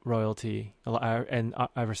about royalty and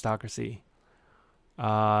aristocracy.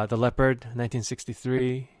 The Leopard,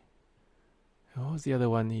 1963. What was the other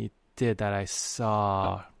one he did that I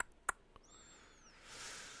saw?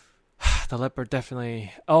 The Leopard,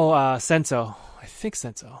 definitely. Senso. I think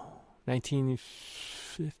Senso.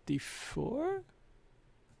 1954?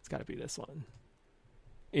 It's got to be this one.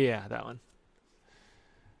 Yeah, that one.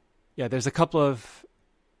 Yeah, there's a couple of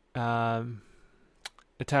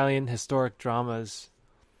Italian historic dramas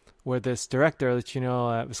where this director,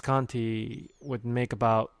 Luciano Visconti, would make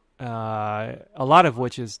about a lot of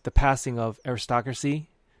which is the passing of aristocratic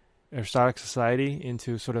society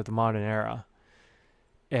into sort of the modern era.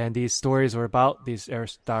 And these stories were about these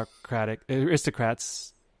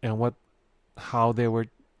aristocrats and how they were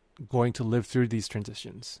going to live through these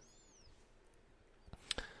transitions.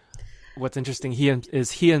 What's interesting, he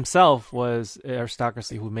himself was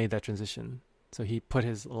aristocracy who made that transition. So he put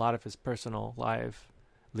a lot of his personal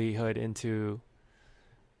livelihood into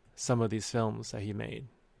some of these films that he made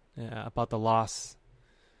about the loss.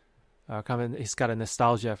 He's got a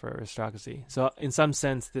nostalgia for aristocracy. So in some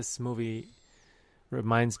sense, this movie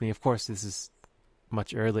reminds me, of course, this is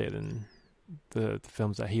much earlier than the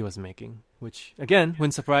films that he was making, which, again,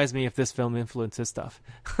 wouldn't surprise me if this film influenced his stuff.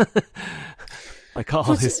 Like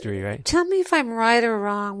all history, right? Tell me if I'm right or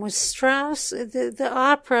wrong. Was Strauss, the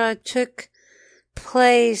opera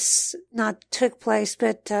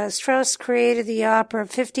Strauss created the opera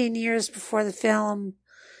 15 years before the film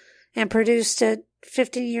and produced it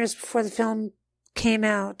 15 years before the film came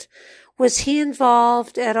out. Was he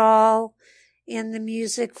involved at all in the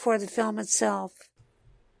music for the film itself?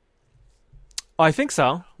 Oh, I think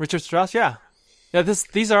so. Richard Strauss, yeah.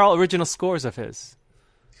 These are all original scores of his.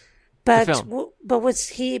 But he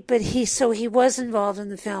was involved in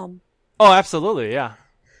the film. Oh, absolutely, yeah.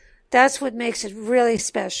 That's what makes it really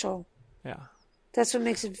special. Yeah. That's what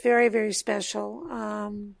makes it very, very special.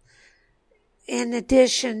 In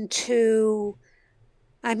addition to,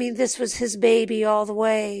 this was his baby all the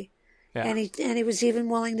way. Yeah. And he was even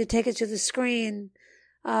willing to take it to the screen.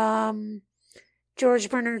 George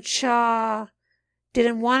Bernard Shaw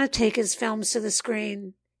didn't want to take his films to the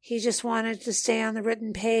screen. He just wanted to stay on the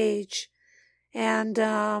written page. And,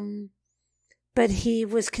 but he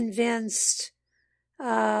was convinced, which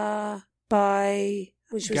was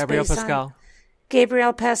Gabriel based Pascal. on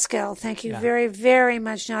Gabriel Pascal. Thank you Yeah. very, very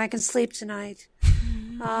much. Now I can sleep tonight.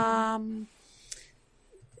 How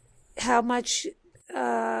much,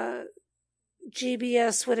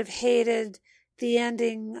 GBS would have hated the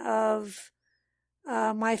ending of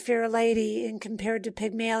My Fair Lady in compared to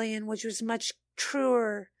Pygmalion, which was much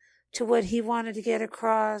truer to what he wanted to get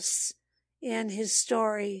across in his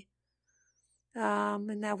story.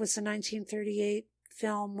 And that was a 1938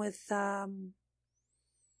 film with my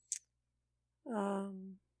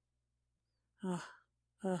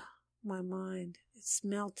mind, it's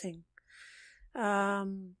melting.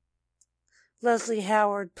 Leslie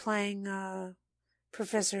Howard playing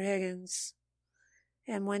Professor Higgins,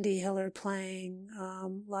 and Wendy Hiller playing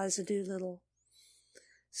Liza Doolittle.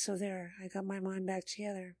 So there, I got my mind back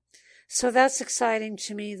together. So that's exciting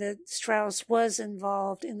to me that Strauss was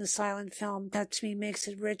involved in the silent film. That to me makes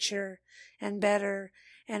it richer and better,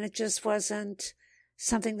 and it just wasn't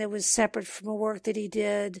something that was separate from a work that he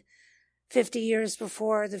did 50 years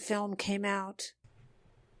before the film came out.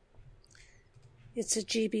 It's a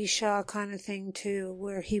G.B. Shaw kind of thing, too,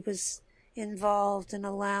 where he was involved in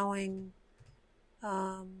allowing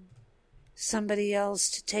somebody else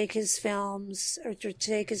to take his films or to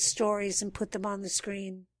take his stories and put them on the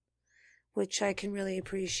screen, which I can really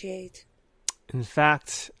appreciate. In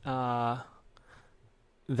fact, that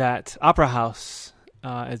opera house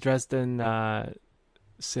at Dresden,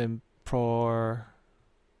 Simproper,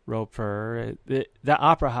 that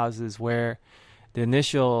opera house is where the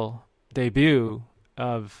initial debut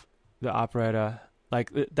of the operetta,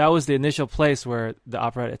 like that was the initial place where the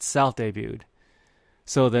operetta itself debuted.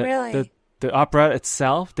 So the operetta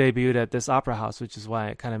itself debuted at this opera house, which is why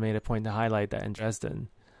it kind of made a point to highlight that in Dresden,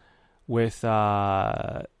 with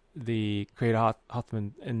the creator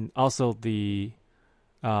Hoffman and also the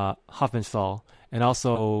Hofmannsthal, and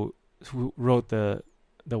also who wrote the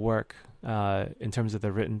work in terms of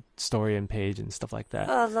the written story and page and stuff like that.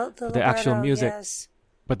 The actual music. Yes.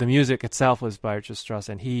 But the music itself was by Richard Strauss,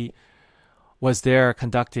 and he was there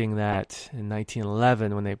conducting that in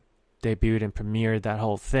 1911 when they debuted and premiered that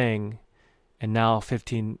whole thing. And now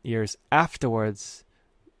 15 years afterwards,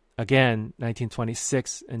 again,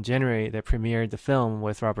 1926 in January, they premiered the film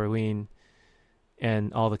with Robert Wiene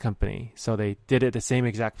and all the company. So they did it the same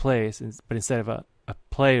exact place, but instead of a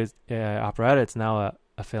play, operetta, it's now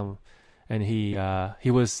a film. And he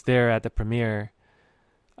was there at the premiere.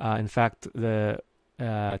 In fact, the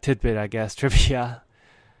tidbit, I guess, trivia,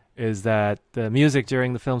 is that the music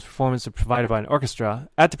during the film's performance was provided by an orchestra.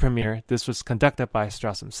 At the premiere, this was conducted by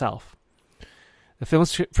Strauss himself. The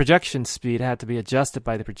film's projection speed had to be adjusted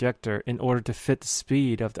by the projector in order to fit the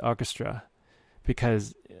speed of the orchestra,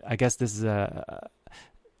 because I guess this is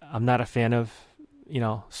I'm not a fan of,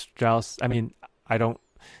 Strauss. I mean, I don't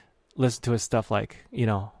listen to his stuff like,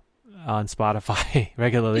 on Spotify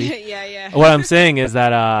regularly. Yeah. What I'm saying is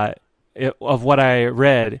that of what I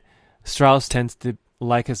read, Strauss tends to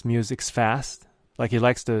like his music's fast. Like he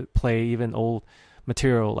likes to play even old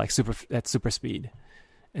material like at super speed.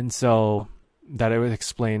 And so that it would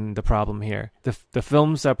explain the problem here. The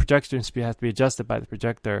film's projection speed has to be adjusted by the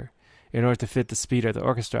projector in order to fit the speed of the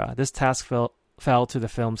orchestra. This task fell to the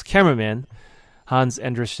film's cameraman, Hans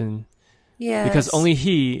Andriessen, because only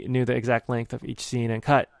he knew the exact length of each scene and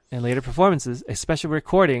cut. In later performances, a special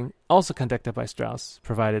recording, also conducted by Strauss,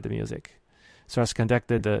 provided the music. Strauss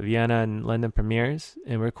conducted the Vienna and London premieres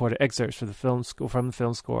and recorded excerpts from the film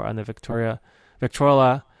score on the Victrola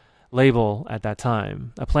label at that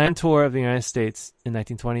time. A planned tour of the United States in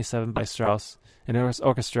 1927 by Strauss and his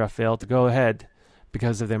orchestra failed to go ahead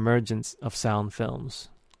because of the emergence of sound films.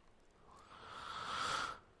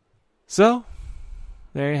 So,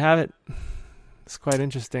 there you have it. It's quite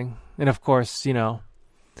interesting. And of course,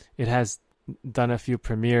 it has done a few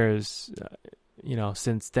premieres,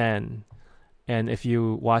 since then. And if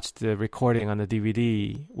you watch the recording on the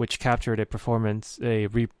DVD, which captured a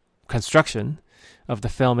reconstruction of the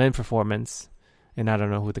film and performance, and I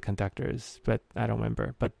don't know who the conductor is, but I don't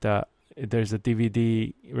remember. But there's a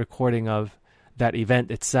DVD recording of that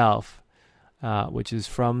event itself, which is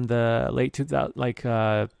from the late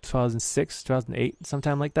 2006, 2008,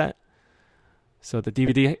 sometime like that. So the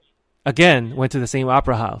DVD again went to the same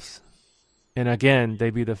opera house, and again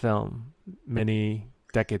debuted the film many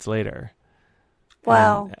decades later.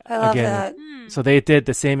 Wow, And, I love again, that. So they did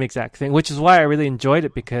the same exact thing, which is why I really enjoyed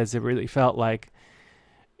it, because it really felt like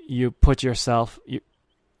you put yourself.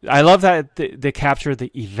 I love that they capture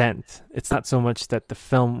the event. It's not so much that the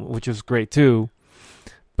film, which was great too,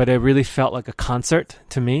 but it really felt like a concert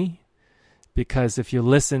to me, because if you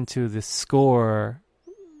listen to the score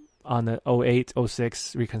on the 08,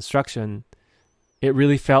 06 reconstruction, it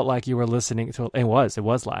really felt like you were listening to it. It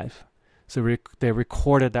was live. So they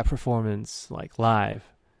recorded that performance like live.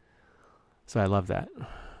 So I love that.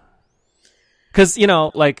 Because,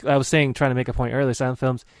 like I was saying, trying to make a point earlier, silent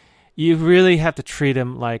films, you really have to treat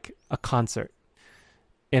them like a concert.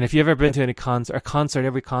 And if you've ever been to any concert,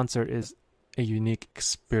 every concert is a unique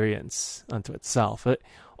experience unto itself. It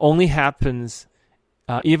only happens,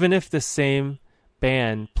 even if the same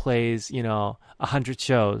band plays, 100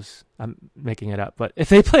 shows. I'm making it up, but if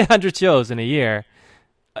they play 100 shows in a year,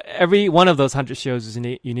 every one of those 100 shows is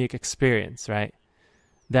a unique experience, right?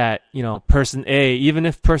 That, person A, even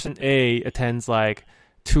if person A attends like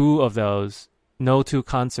 2 of those, no 2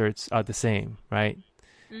 concerts are the same, right?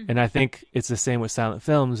 Mm-hmm. And I think it's the same with silent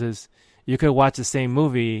films, is you could watch the same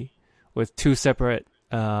movie with 2 separate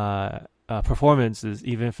performances,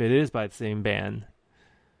 even if it is by the same band,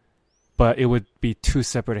 but it would be 2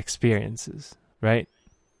 separate experiences, right?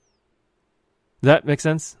 Does that make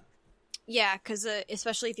sense? Yeah, because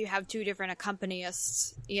especially if you have 2 different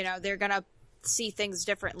accompanists, they're going to see things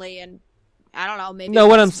differently, and I don't know, maybe... No,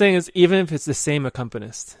 what I'm saying is, even if it's the same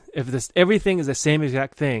accompanist, if everything is the same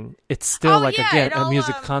exact thing, it's still a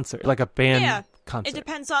music concert, like a band concert. It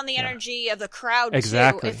depends on the energy of the crowd,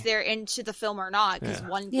 exactly. too, if they're into the film or not, because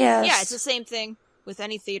it's the same thing with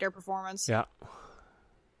any theater performance. Yeah.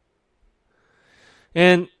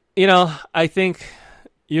 And, I think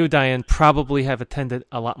you, Diane, probably have attended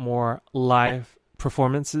a lot more live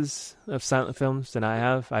performances of silent films than I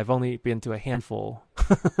have. I've only been to a handful.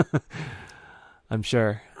 I'm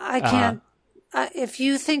sure. I can't. If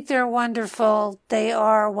you think they're wonderful, they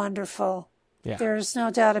are wonderful. Yeah. There's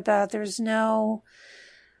no doubt about it. There's no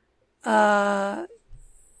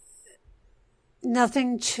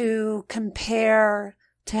nothing to compare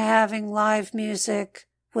to having live music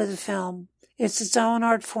with a film. It's its own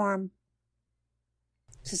art form.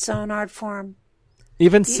 It's its own art form.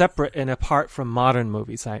 Even separate and apart from modern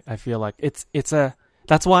movies, I feel like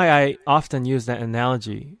that's why I often use that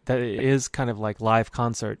analogy, that it is kind of like live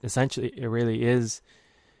concert. Essentially, it really is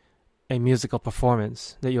a musical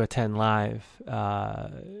performance that you attend live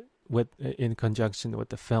in conjunction with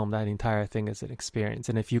the film. That entire thing is an experience.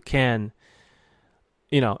 And if you can,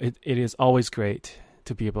 it is always great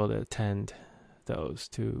to be able to attend those,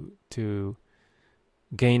 to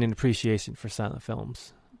gain an appreciation for silent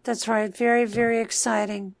films. That's right. Very, very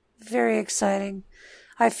exciting. Very exciting.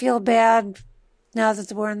 I feel bad now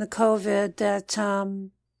that we're in the COVID that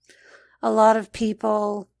a lot of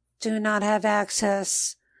people do not have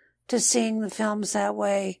access to seeing the films that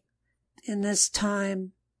way in this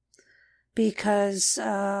time, because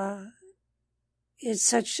it's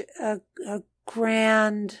such a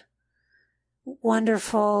grand,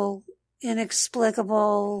 wonderful,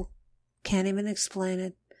 inexplicable, can't even explain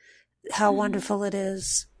it, how wonderful it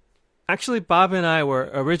is. Actually, Bob and I were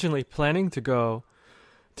originally planning to go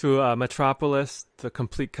to Metropolis, the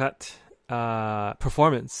complete cut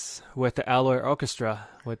performance with the Alloy Orchestra,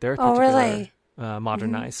 with their particular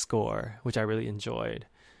modernized score, which I really enjoyed.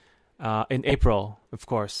 In April, of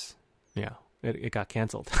course, it got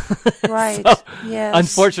canceled. Right, so, yes.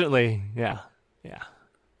 Unfortunately, yeah.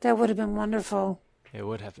 That would have been wonderful. It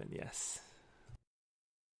would have been, yes.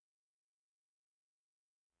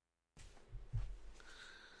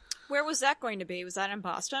 Where was that going to be? Was that in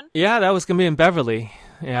Boston? Yeah, that was going to be in Beverly.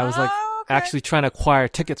 Yeah, I was actually trying to acquire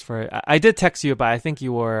tickets for it. I did text you, but I think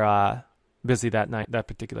you were busy that night, that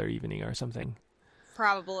particular evening or something.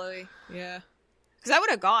 Probably, yeah. Because I would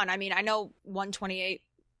have gone. I mean, I know 128,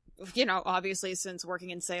 obviously since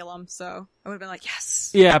working in Salem, so I would have been like,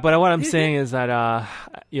 yes. Yeah, but what I'm saying is that,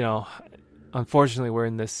 unfortunately we're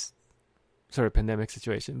in this sort of pandemic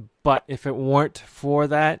situation. But if it weren't for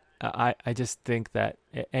that, I just think that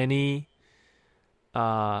any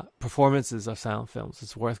performances of silent films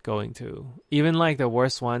is worth going to. Even like the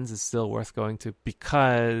worst ones is still worth going to,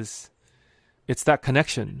 because it's that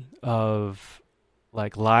connection of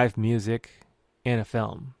like live music in a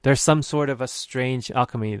film. There's some sort of a strange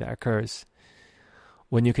alchemy that occurs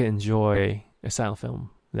when you can enjoy a silent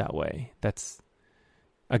film that way. That's,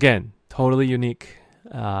 again, totally unique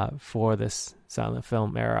for this silent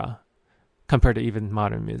film era compared to even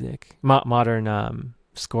modern music, modern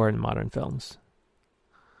score in modern films.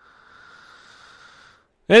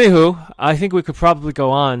 Anywho, I think we could probably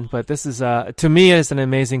go on, but this is, to me, is an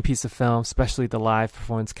amazing piece of film, especially the live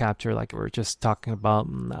performance capture, like we were just talking about.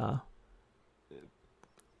 And,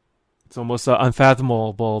 it's almost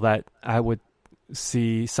unfathomable that I would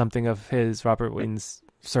see something of his, Robert Wiene's,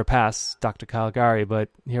 surpass Dr. Caligari, but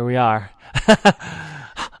here we are.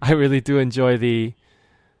 I really do enjoy the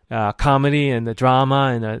comedy and the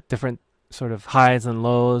drama and the different sort of highs and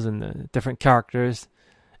lows and the different characters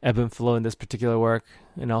ebb and flow in this particular work,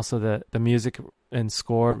 and also the music and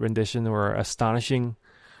score rendition were astonishing,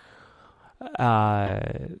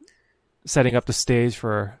 setting up the stage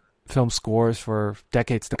for film scores for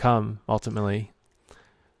decades to come, ultimately.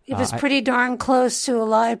 It was pretty darn close to a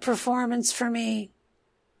live performance for me.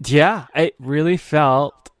 Yeah, it really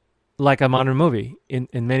felt like a modern movie in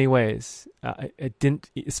many ways. It didn't,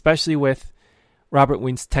 especially with Robert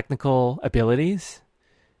Wiene's technical abilities.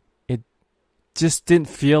 It just didn't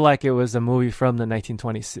feel like it was a movie from the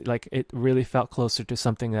 1920s. Like, it really felt closer to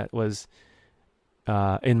something that was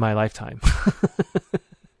in my lifetime.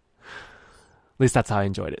 At least that's how I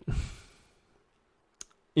enjoyed it.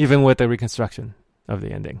 Even with the reconstruction of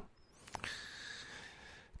the ending.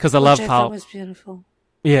 Because I love how it was beautiful.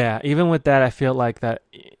 Yeah, even with that, I feel like that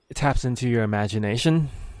it taps into your imagination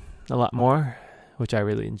a lot more, which I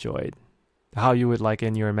really enjoyed. How you would, like,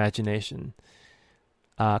 in your imagination,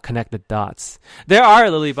 connect the dots. There are,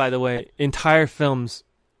 Lily, by the way, entire films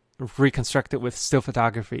reconstructed with still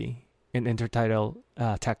photography and intertitle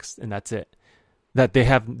text, and that's it. That they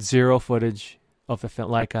have zero footage of the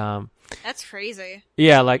film. Like, that's crazy.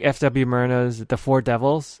 Yeah, like F.W. Murnau's The Four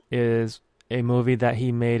Devils is a movie that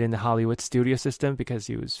he made in the Hollywood studio system because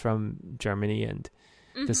he was from Germany, and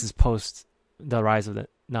this is post the rise of the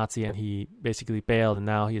Nazi, and he basically bailed, and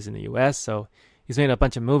now he's in the U.S. So he's made a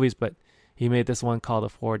bunch of movies, but he made this one called The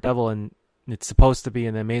Four Devil, and it's supposed to be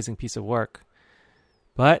an amazing piece of work,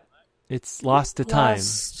 but it's lost to time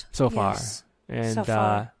so far. And so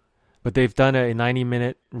far. But they've done a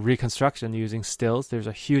 90-minute reconstruction using stills. There's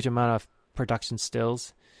a huge amount of production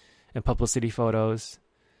stills and publicity photos,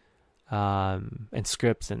 and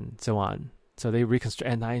scripts and so on. So they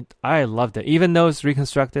reconstruct, and I loved it. Even though it's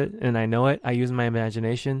reconstructed and I know it, I use my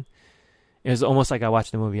imagination. It was almost like I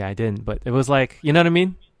watched the movie. I didn't, but it was like, you know what I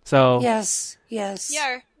mean? So yes. Yeah,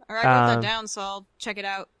 I wrote that down, so I'll check it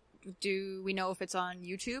out. Do we know if it's on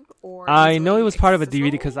YouTube or? I know it was part of a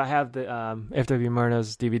DVD because I have the F.W.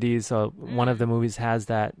 Murnau's DVDs. So one of the movies has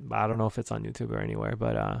that. I don't know if it's on YouTube or anywhere.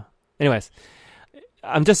 But anyways,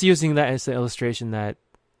 I'm just using that as an illustration that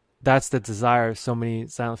that's the desire of so many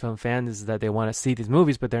silent film fans, is that they want to see these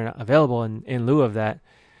movies, but they're not available. And in lieu of that,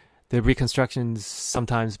 the reconstruction's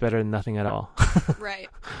sometimes better than nothing at all. Right.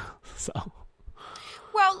 So.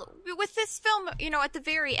 Well, with this film, at the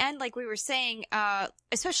very end, like we were saying,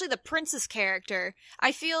 especially the prince's character,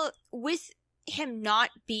 I feel with him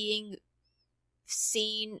not being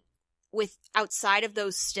seen with outside of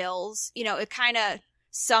those stills, it kind of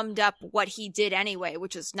summed up what he did anyway,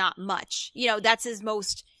 which is not much. That's his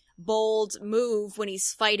most bold move when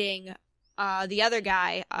he's fighting the other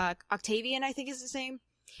guy, Octavian, I think is his name.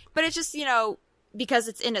 But it's just, because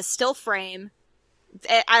it's in a still frame,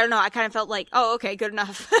 I don't know, I kind of felt like, oh, okay, good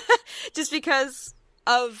enough. Just because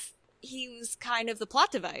of he was kind of the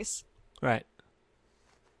plot device. Right.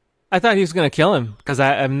 I thought he was going to kill him because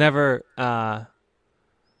I've never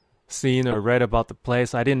seen or read about the play,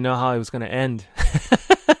 so I didn't know how it was going to end.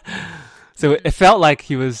 So it felt like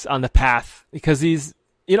he was on the path because he's,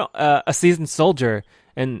 a seasoned soldier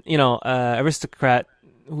and, aristocrat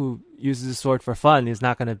who uses a sword for fun is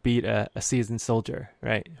not going to beat a seasoned soldier,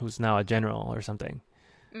 right? Who's now a general or something.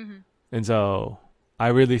 Mm-hmm. And so I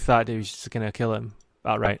really thought he was just going to kill him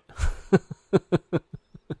outright.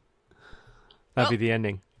 That'd be the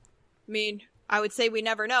ending. I mean, I would say we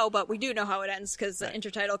never know, but we do know how it ends because the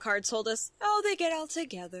intertitle card told us, oh, they get all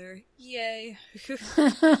together. Yay.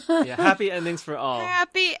 Yeah, happy endings for all.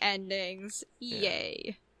 Happy endings.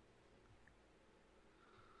 Yay.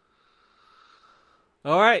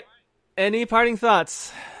 All right. Any parting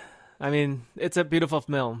thoughts? I mean, it's a beautiful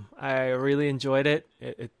film. I really enjoyed it.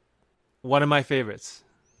 It one of my favorites,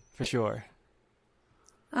 for sure.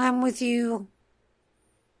 I'm with you.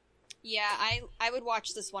 Yeah, I would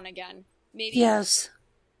watch this one again. Maybe yes.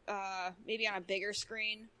 Maybe on a bigger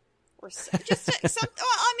screen, or just some.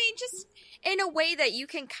 Just in a way that you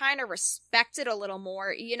can kind of respect it a little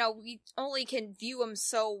more. We only can view them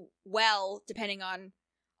so well depending on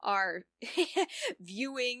our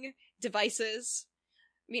viewing devices.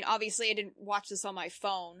 I mean, obviously, I didn't watch this on my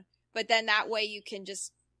phone, but then that way you can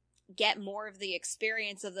just get more of the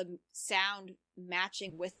experience of the sound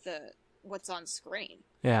matching with what's on screen.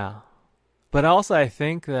 Yeah. But also, I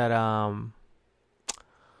think that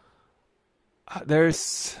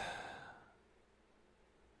there's,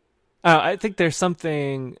 I think there's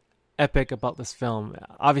something epic about this film.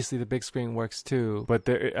 Obviously, the big screen works too, but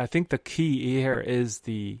I think the key here is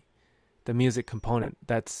the music component.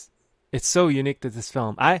 It's so unique to this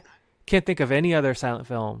film. I can't think of any other silent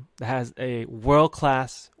film that has a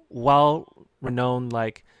world-class, well-renowned,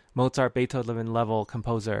 like Mozart, Beethoven level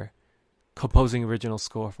composer composing original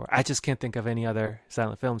score for. I just can't think of any other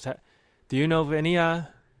silent films. Do you know of any?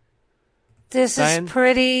 This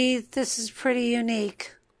is pretty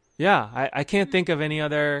unique. Yeah, I can't think of any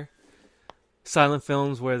other silent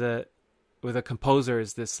films where the composer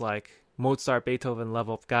is this like Mozart, Beethoven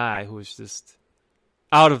level guy who is just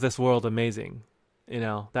out of this world amazing.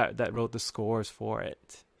 That wrote the scores for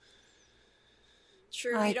it.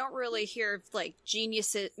 True, you don't really hear like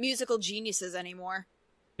musical geniuses anymore.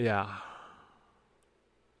 Yeah.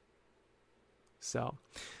 So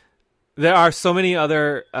there are so many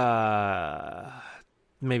other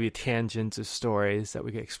maybe tangents of stories that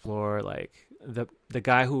we could explore, like the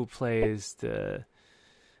guy who plays the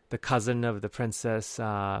cousin of the princess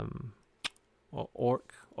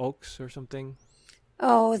Oaks or something.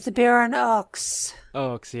 Oh, the Baron Oaks.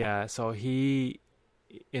 Oaks, yeah. So he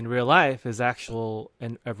in real life is a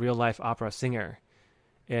real life opera singer.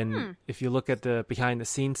 And if you look at the behind the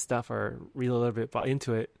scenes stuff or read a little bit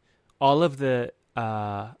into it, all of they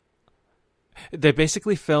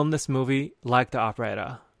basically filmed this movie like the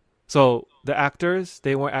operetta. So the actors,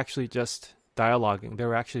 they weren't actually just dialoguing. They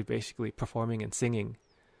were actually basically performing and singing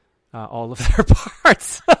all of their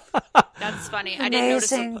parts. That's funny. I didn't notice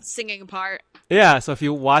the singing part. Yeah, so if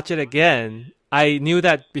you watch it again, I knew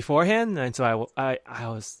that beforehand, and so I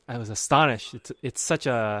was astonished. It's such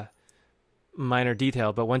a minor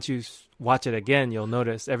detail, but once you watch it again, you'll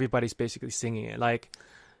notice everybody's basically singing it. Like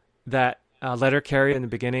that letter carrier in the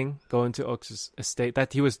beginning, going to Oaks' estate,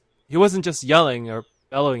 that he wasn't just yelling or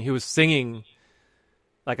bellowing, he was singing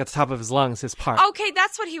like at the top of his lungs, his part. Okay,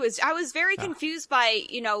 that's what he was. I was very confused by,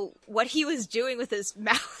 what he was doing with his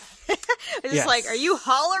mouth. It's just like, are you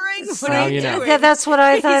hollering? What are you doing? Yeah, that's what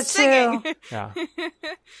I thought too. Yeah.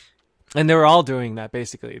 And they were all doing that,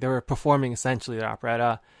 basically. They were performing essentially the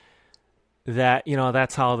operetta. That,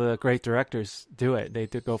 that's how the great directors do it. They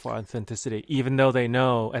do go for authenticity, even though they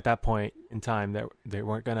know at that point in time that they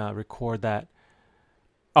weren't going to record that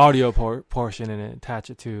audio portion and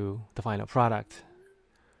attach it to the final product.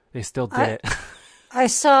 They still did it. I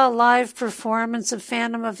saw a live performance of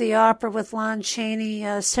Phantom of the Opera with Lon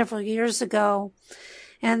Chaney several years ago,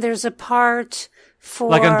 and there's a part for...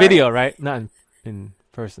 Like on video, right? Not in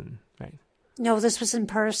person, right? No, this was in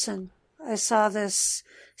person. I saw this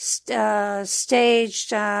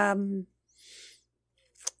staged.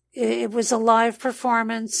 It was a live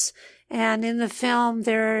performance, and in the film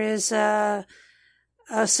there is a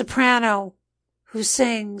soprano who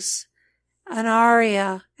sings an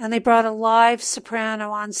aria, and they brought a live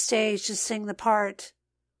soprano on stage to sing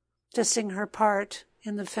her part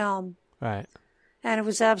in the film. Right. And it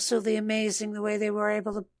was absolutely amazing the way they were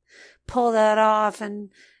able to pull that off and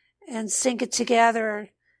sync it together,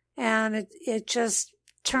 and it just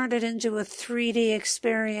turned it into a 3D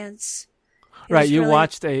experience. Right, you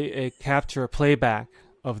watched a capture playback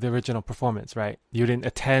of the original performance, right? You didn't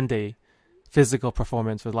attend a physical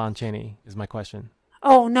performance with Lon Chaney, is my question.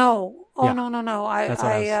 Oh, no. Oh, yeah. No. That's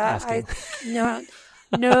what I was asking.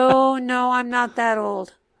 No, I'm not that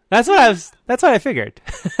old. That's what I figured.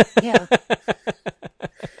 Yeah.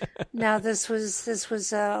 Now, this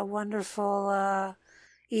was a wonderful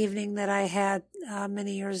evening that I had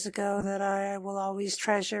many years ago that I will always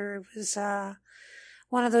treasure. It was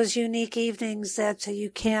one of those unique evenings that you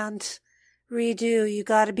can't redo. You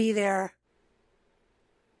got to be there.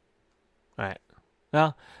 Right.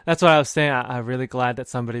 Well, that's what I was saying. I'm really glad that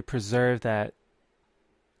somebody preserved that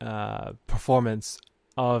performance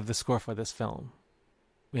of the score for this film.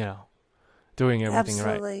 Doing everything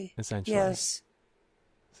Absolutely. Right, essentially. Yes.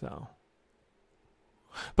 So,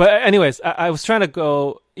 but anyways, I was trying to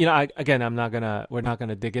go. We're not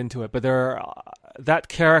gonna dig into it. But that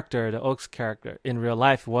character, the Oaks character, in real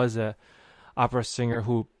life was a opera singer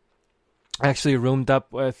who actually roomed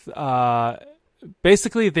up with.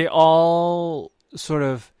 Basically, they all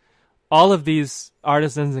of these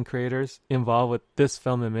artisans and creators involved with this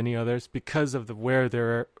film and many others because of where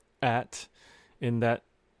they're at in that,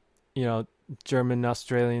 German,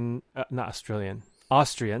 Austrian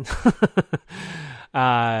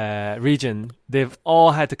region. They've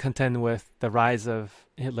all had to contend with the rise of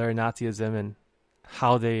Hitler Nazism and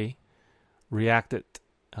how they reacted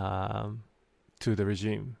to the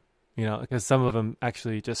regime. because some of them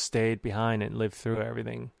actually just stayed behind and lived through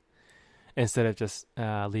everything instead of just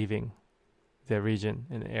leaving the region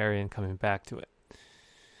and the area and coming back to it.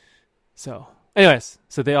 So, anyways,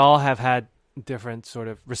 so they all have had different sort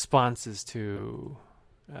of responses to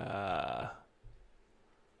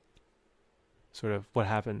sort of what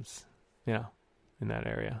happens, in that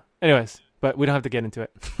area. Anyways, but we don't have to get into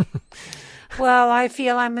it. Well, I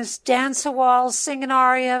feel I must dance a waltz, sing an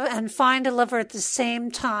aria, and find a lover at the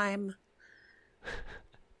same time.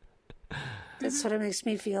 That's what it makes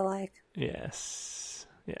me feel like. Yes.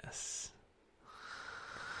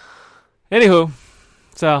 Anywho,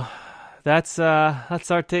 so that's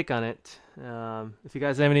our take on it. If you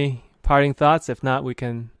guys have any parting thoughts, if not, we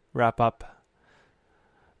can wrap up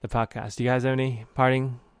the podcast. Do you guys have any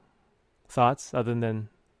parting thoughts other than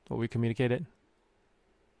what we communicated?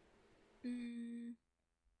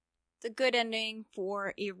 The good ending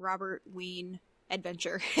for a Robert Wiene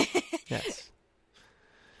adventure. Yes.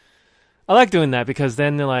 I like doing that because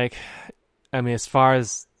then they're like, as far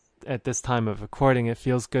as at this time of recording, it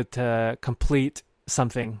feels good to complete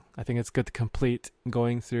something. I think it's good to complete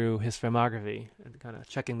going through his filmography and kind of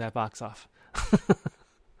checking that box off. At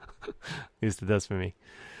least it does for me.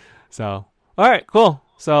 So, all right, cool.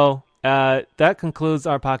 So that concludes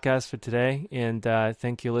our podcast for today. And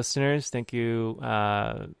thank you, listeners. Thank you,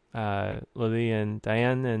 Lily and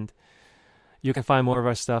Diane. And you can find more of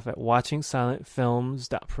our stuff at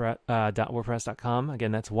watchingsilentfilms.wordpress.com.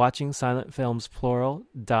 Again, that's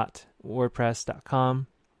watchingsilentfilmsplural.wordpress.com.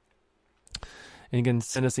 And you can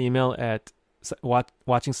send us an email at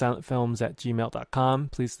watchingsilentfilms@gmail.com.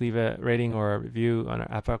 Please leave a rating or a review on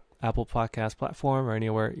our Apple Podcast platform or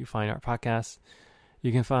anywhere you find our podcasts.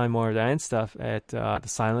 You can find more of Diane's stuff at the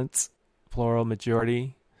Silence Plural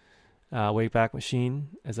Majority Wayback Machine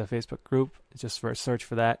as a Facebook group. Just for a search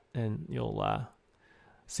for that, and you'll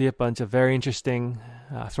see a bunch of very interesting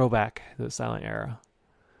throwback to the silent era.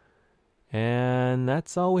 And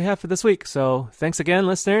that's all we have for this week. So thanks again,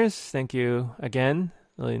 listeners. Thank you again,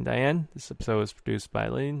 Lily and Diane. This episode was produced by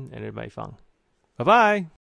Lily and edited by Fong. Bye-bye.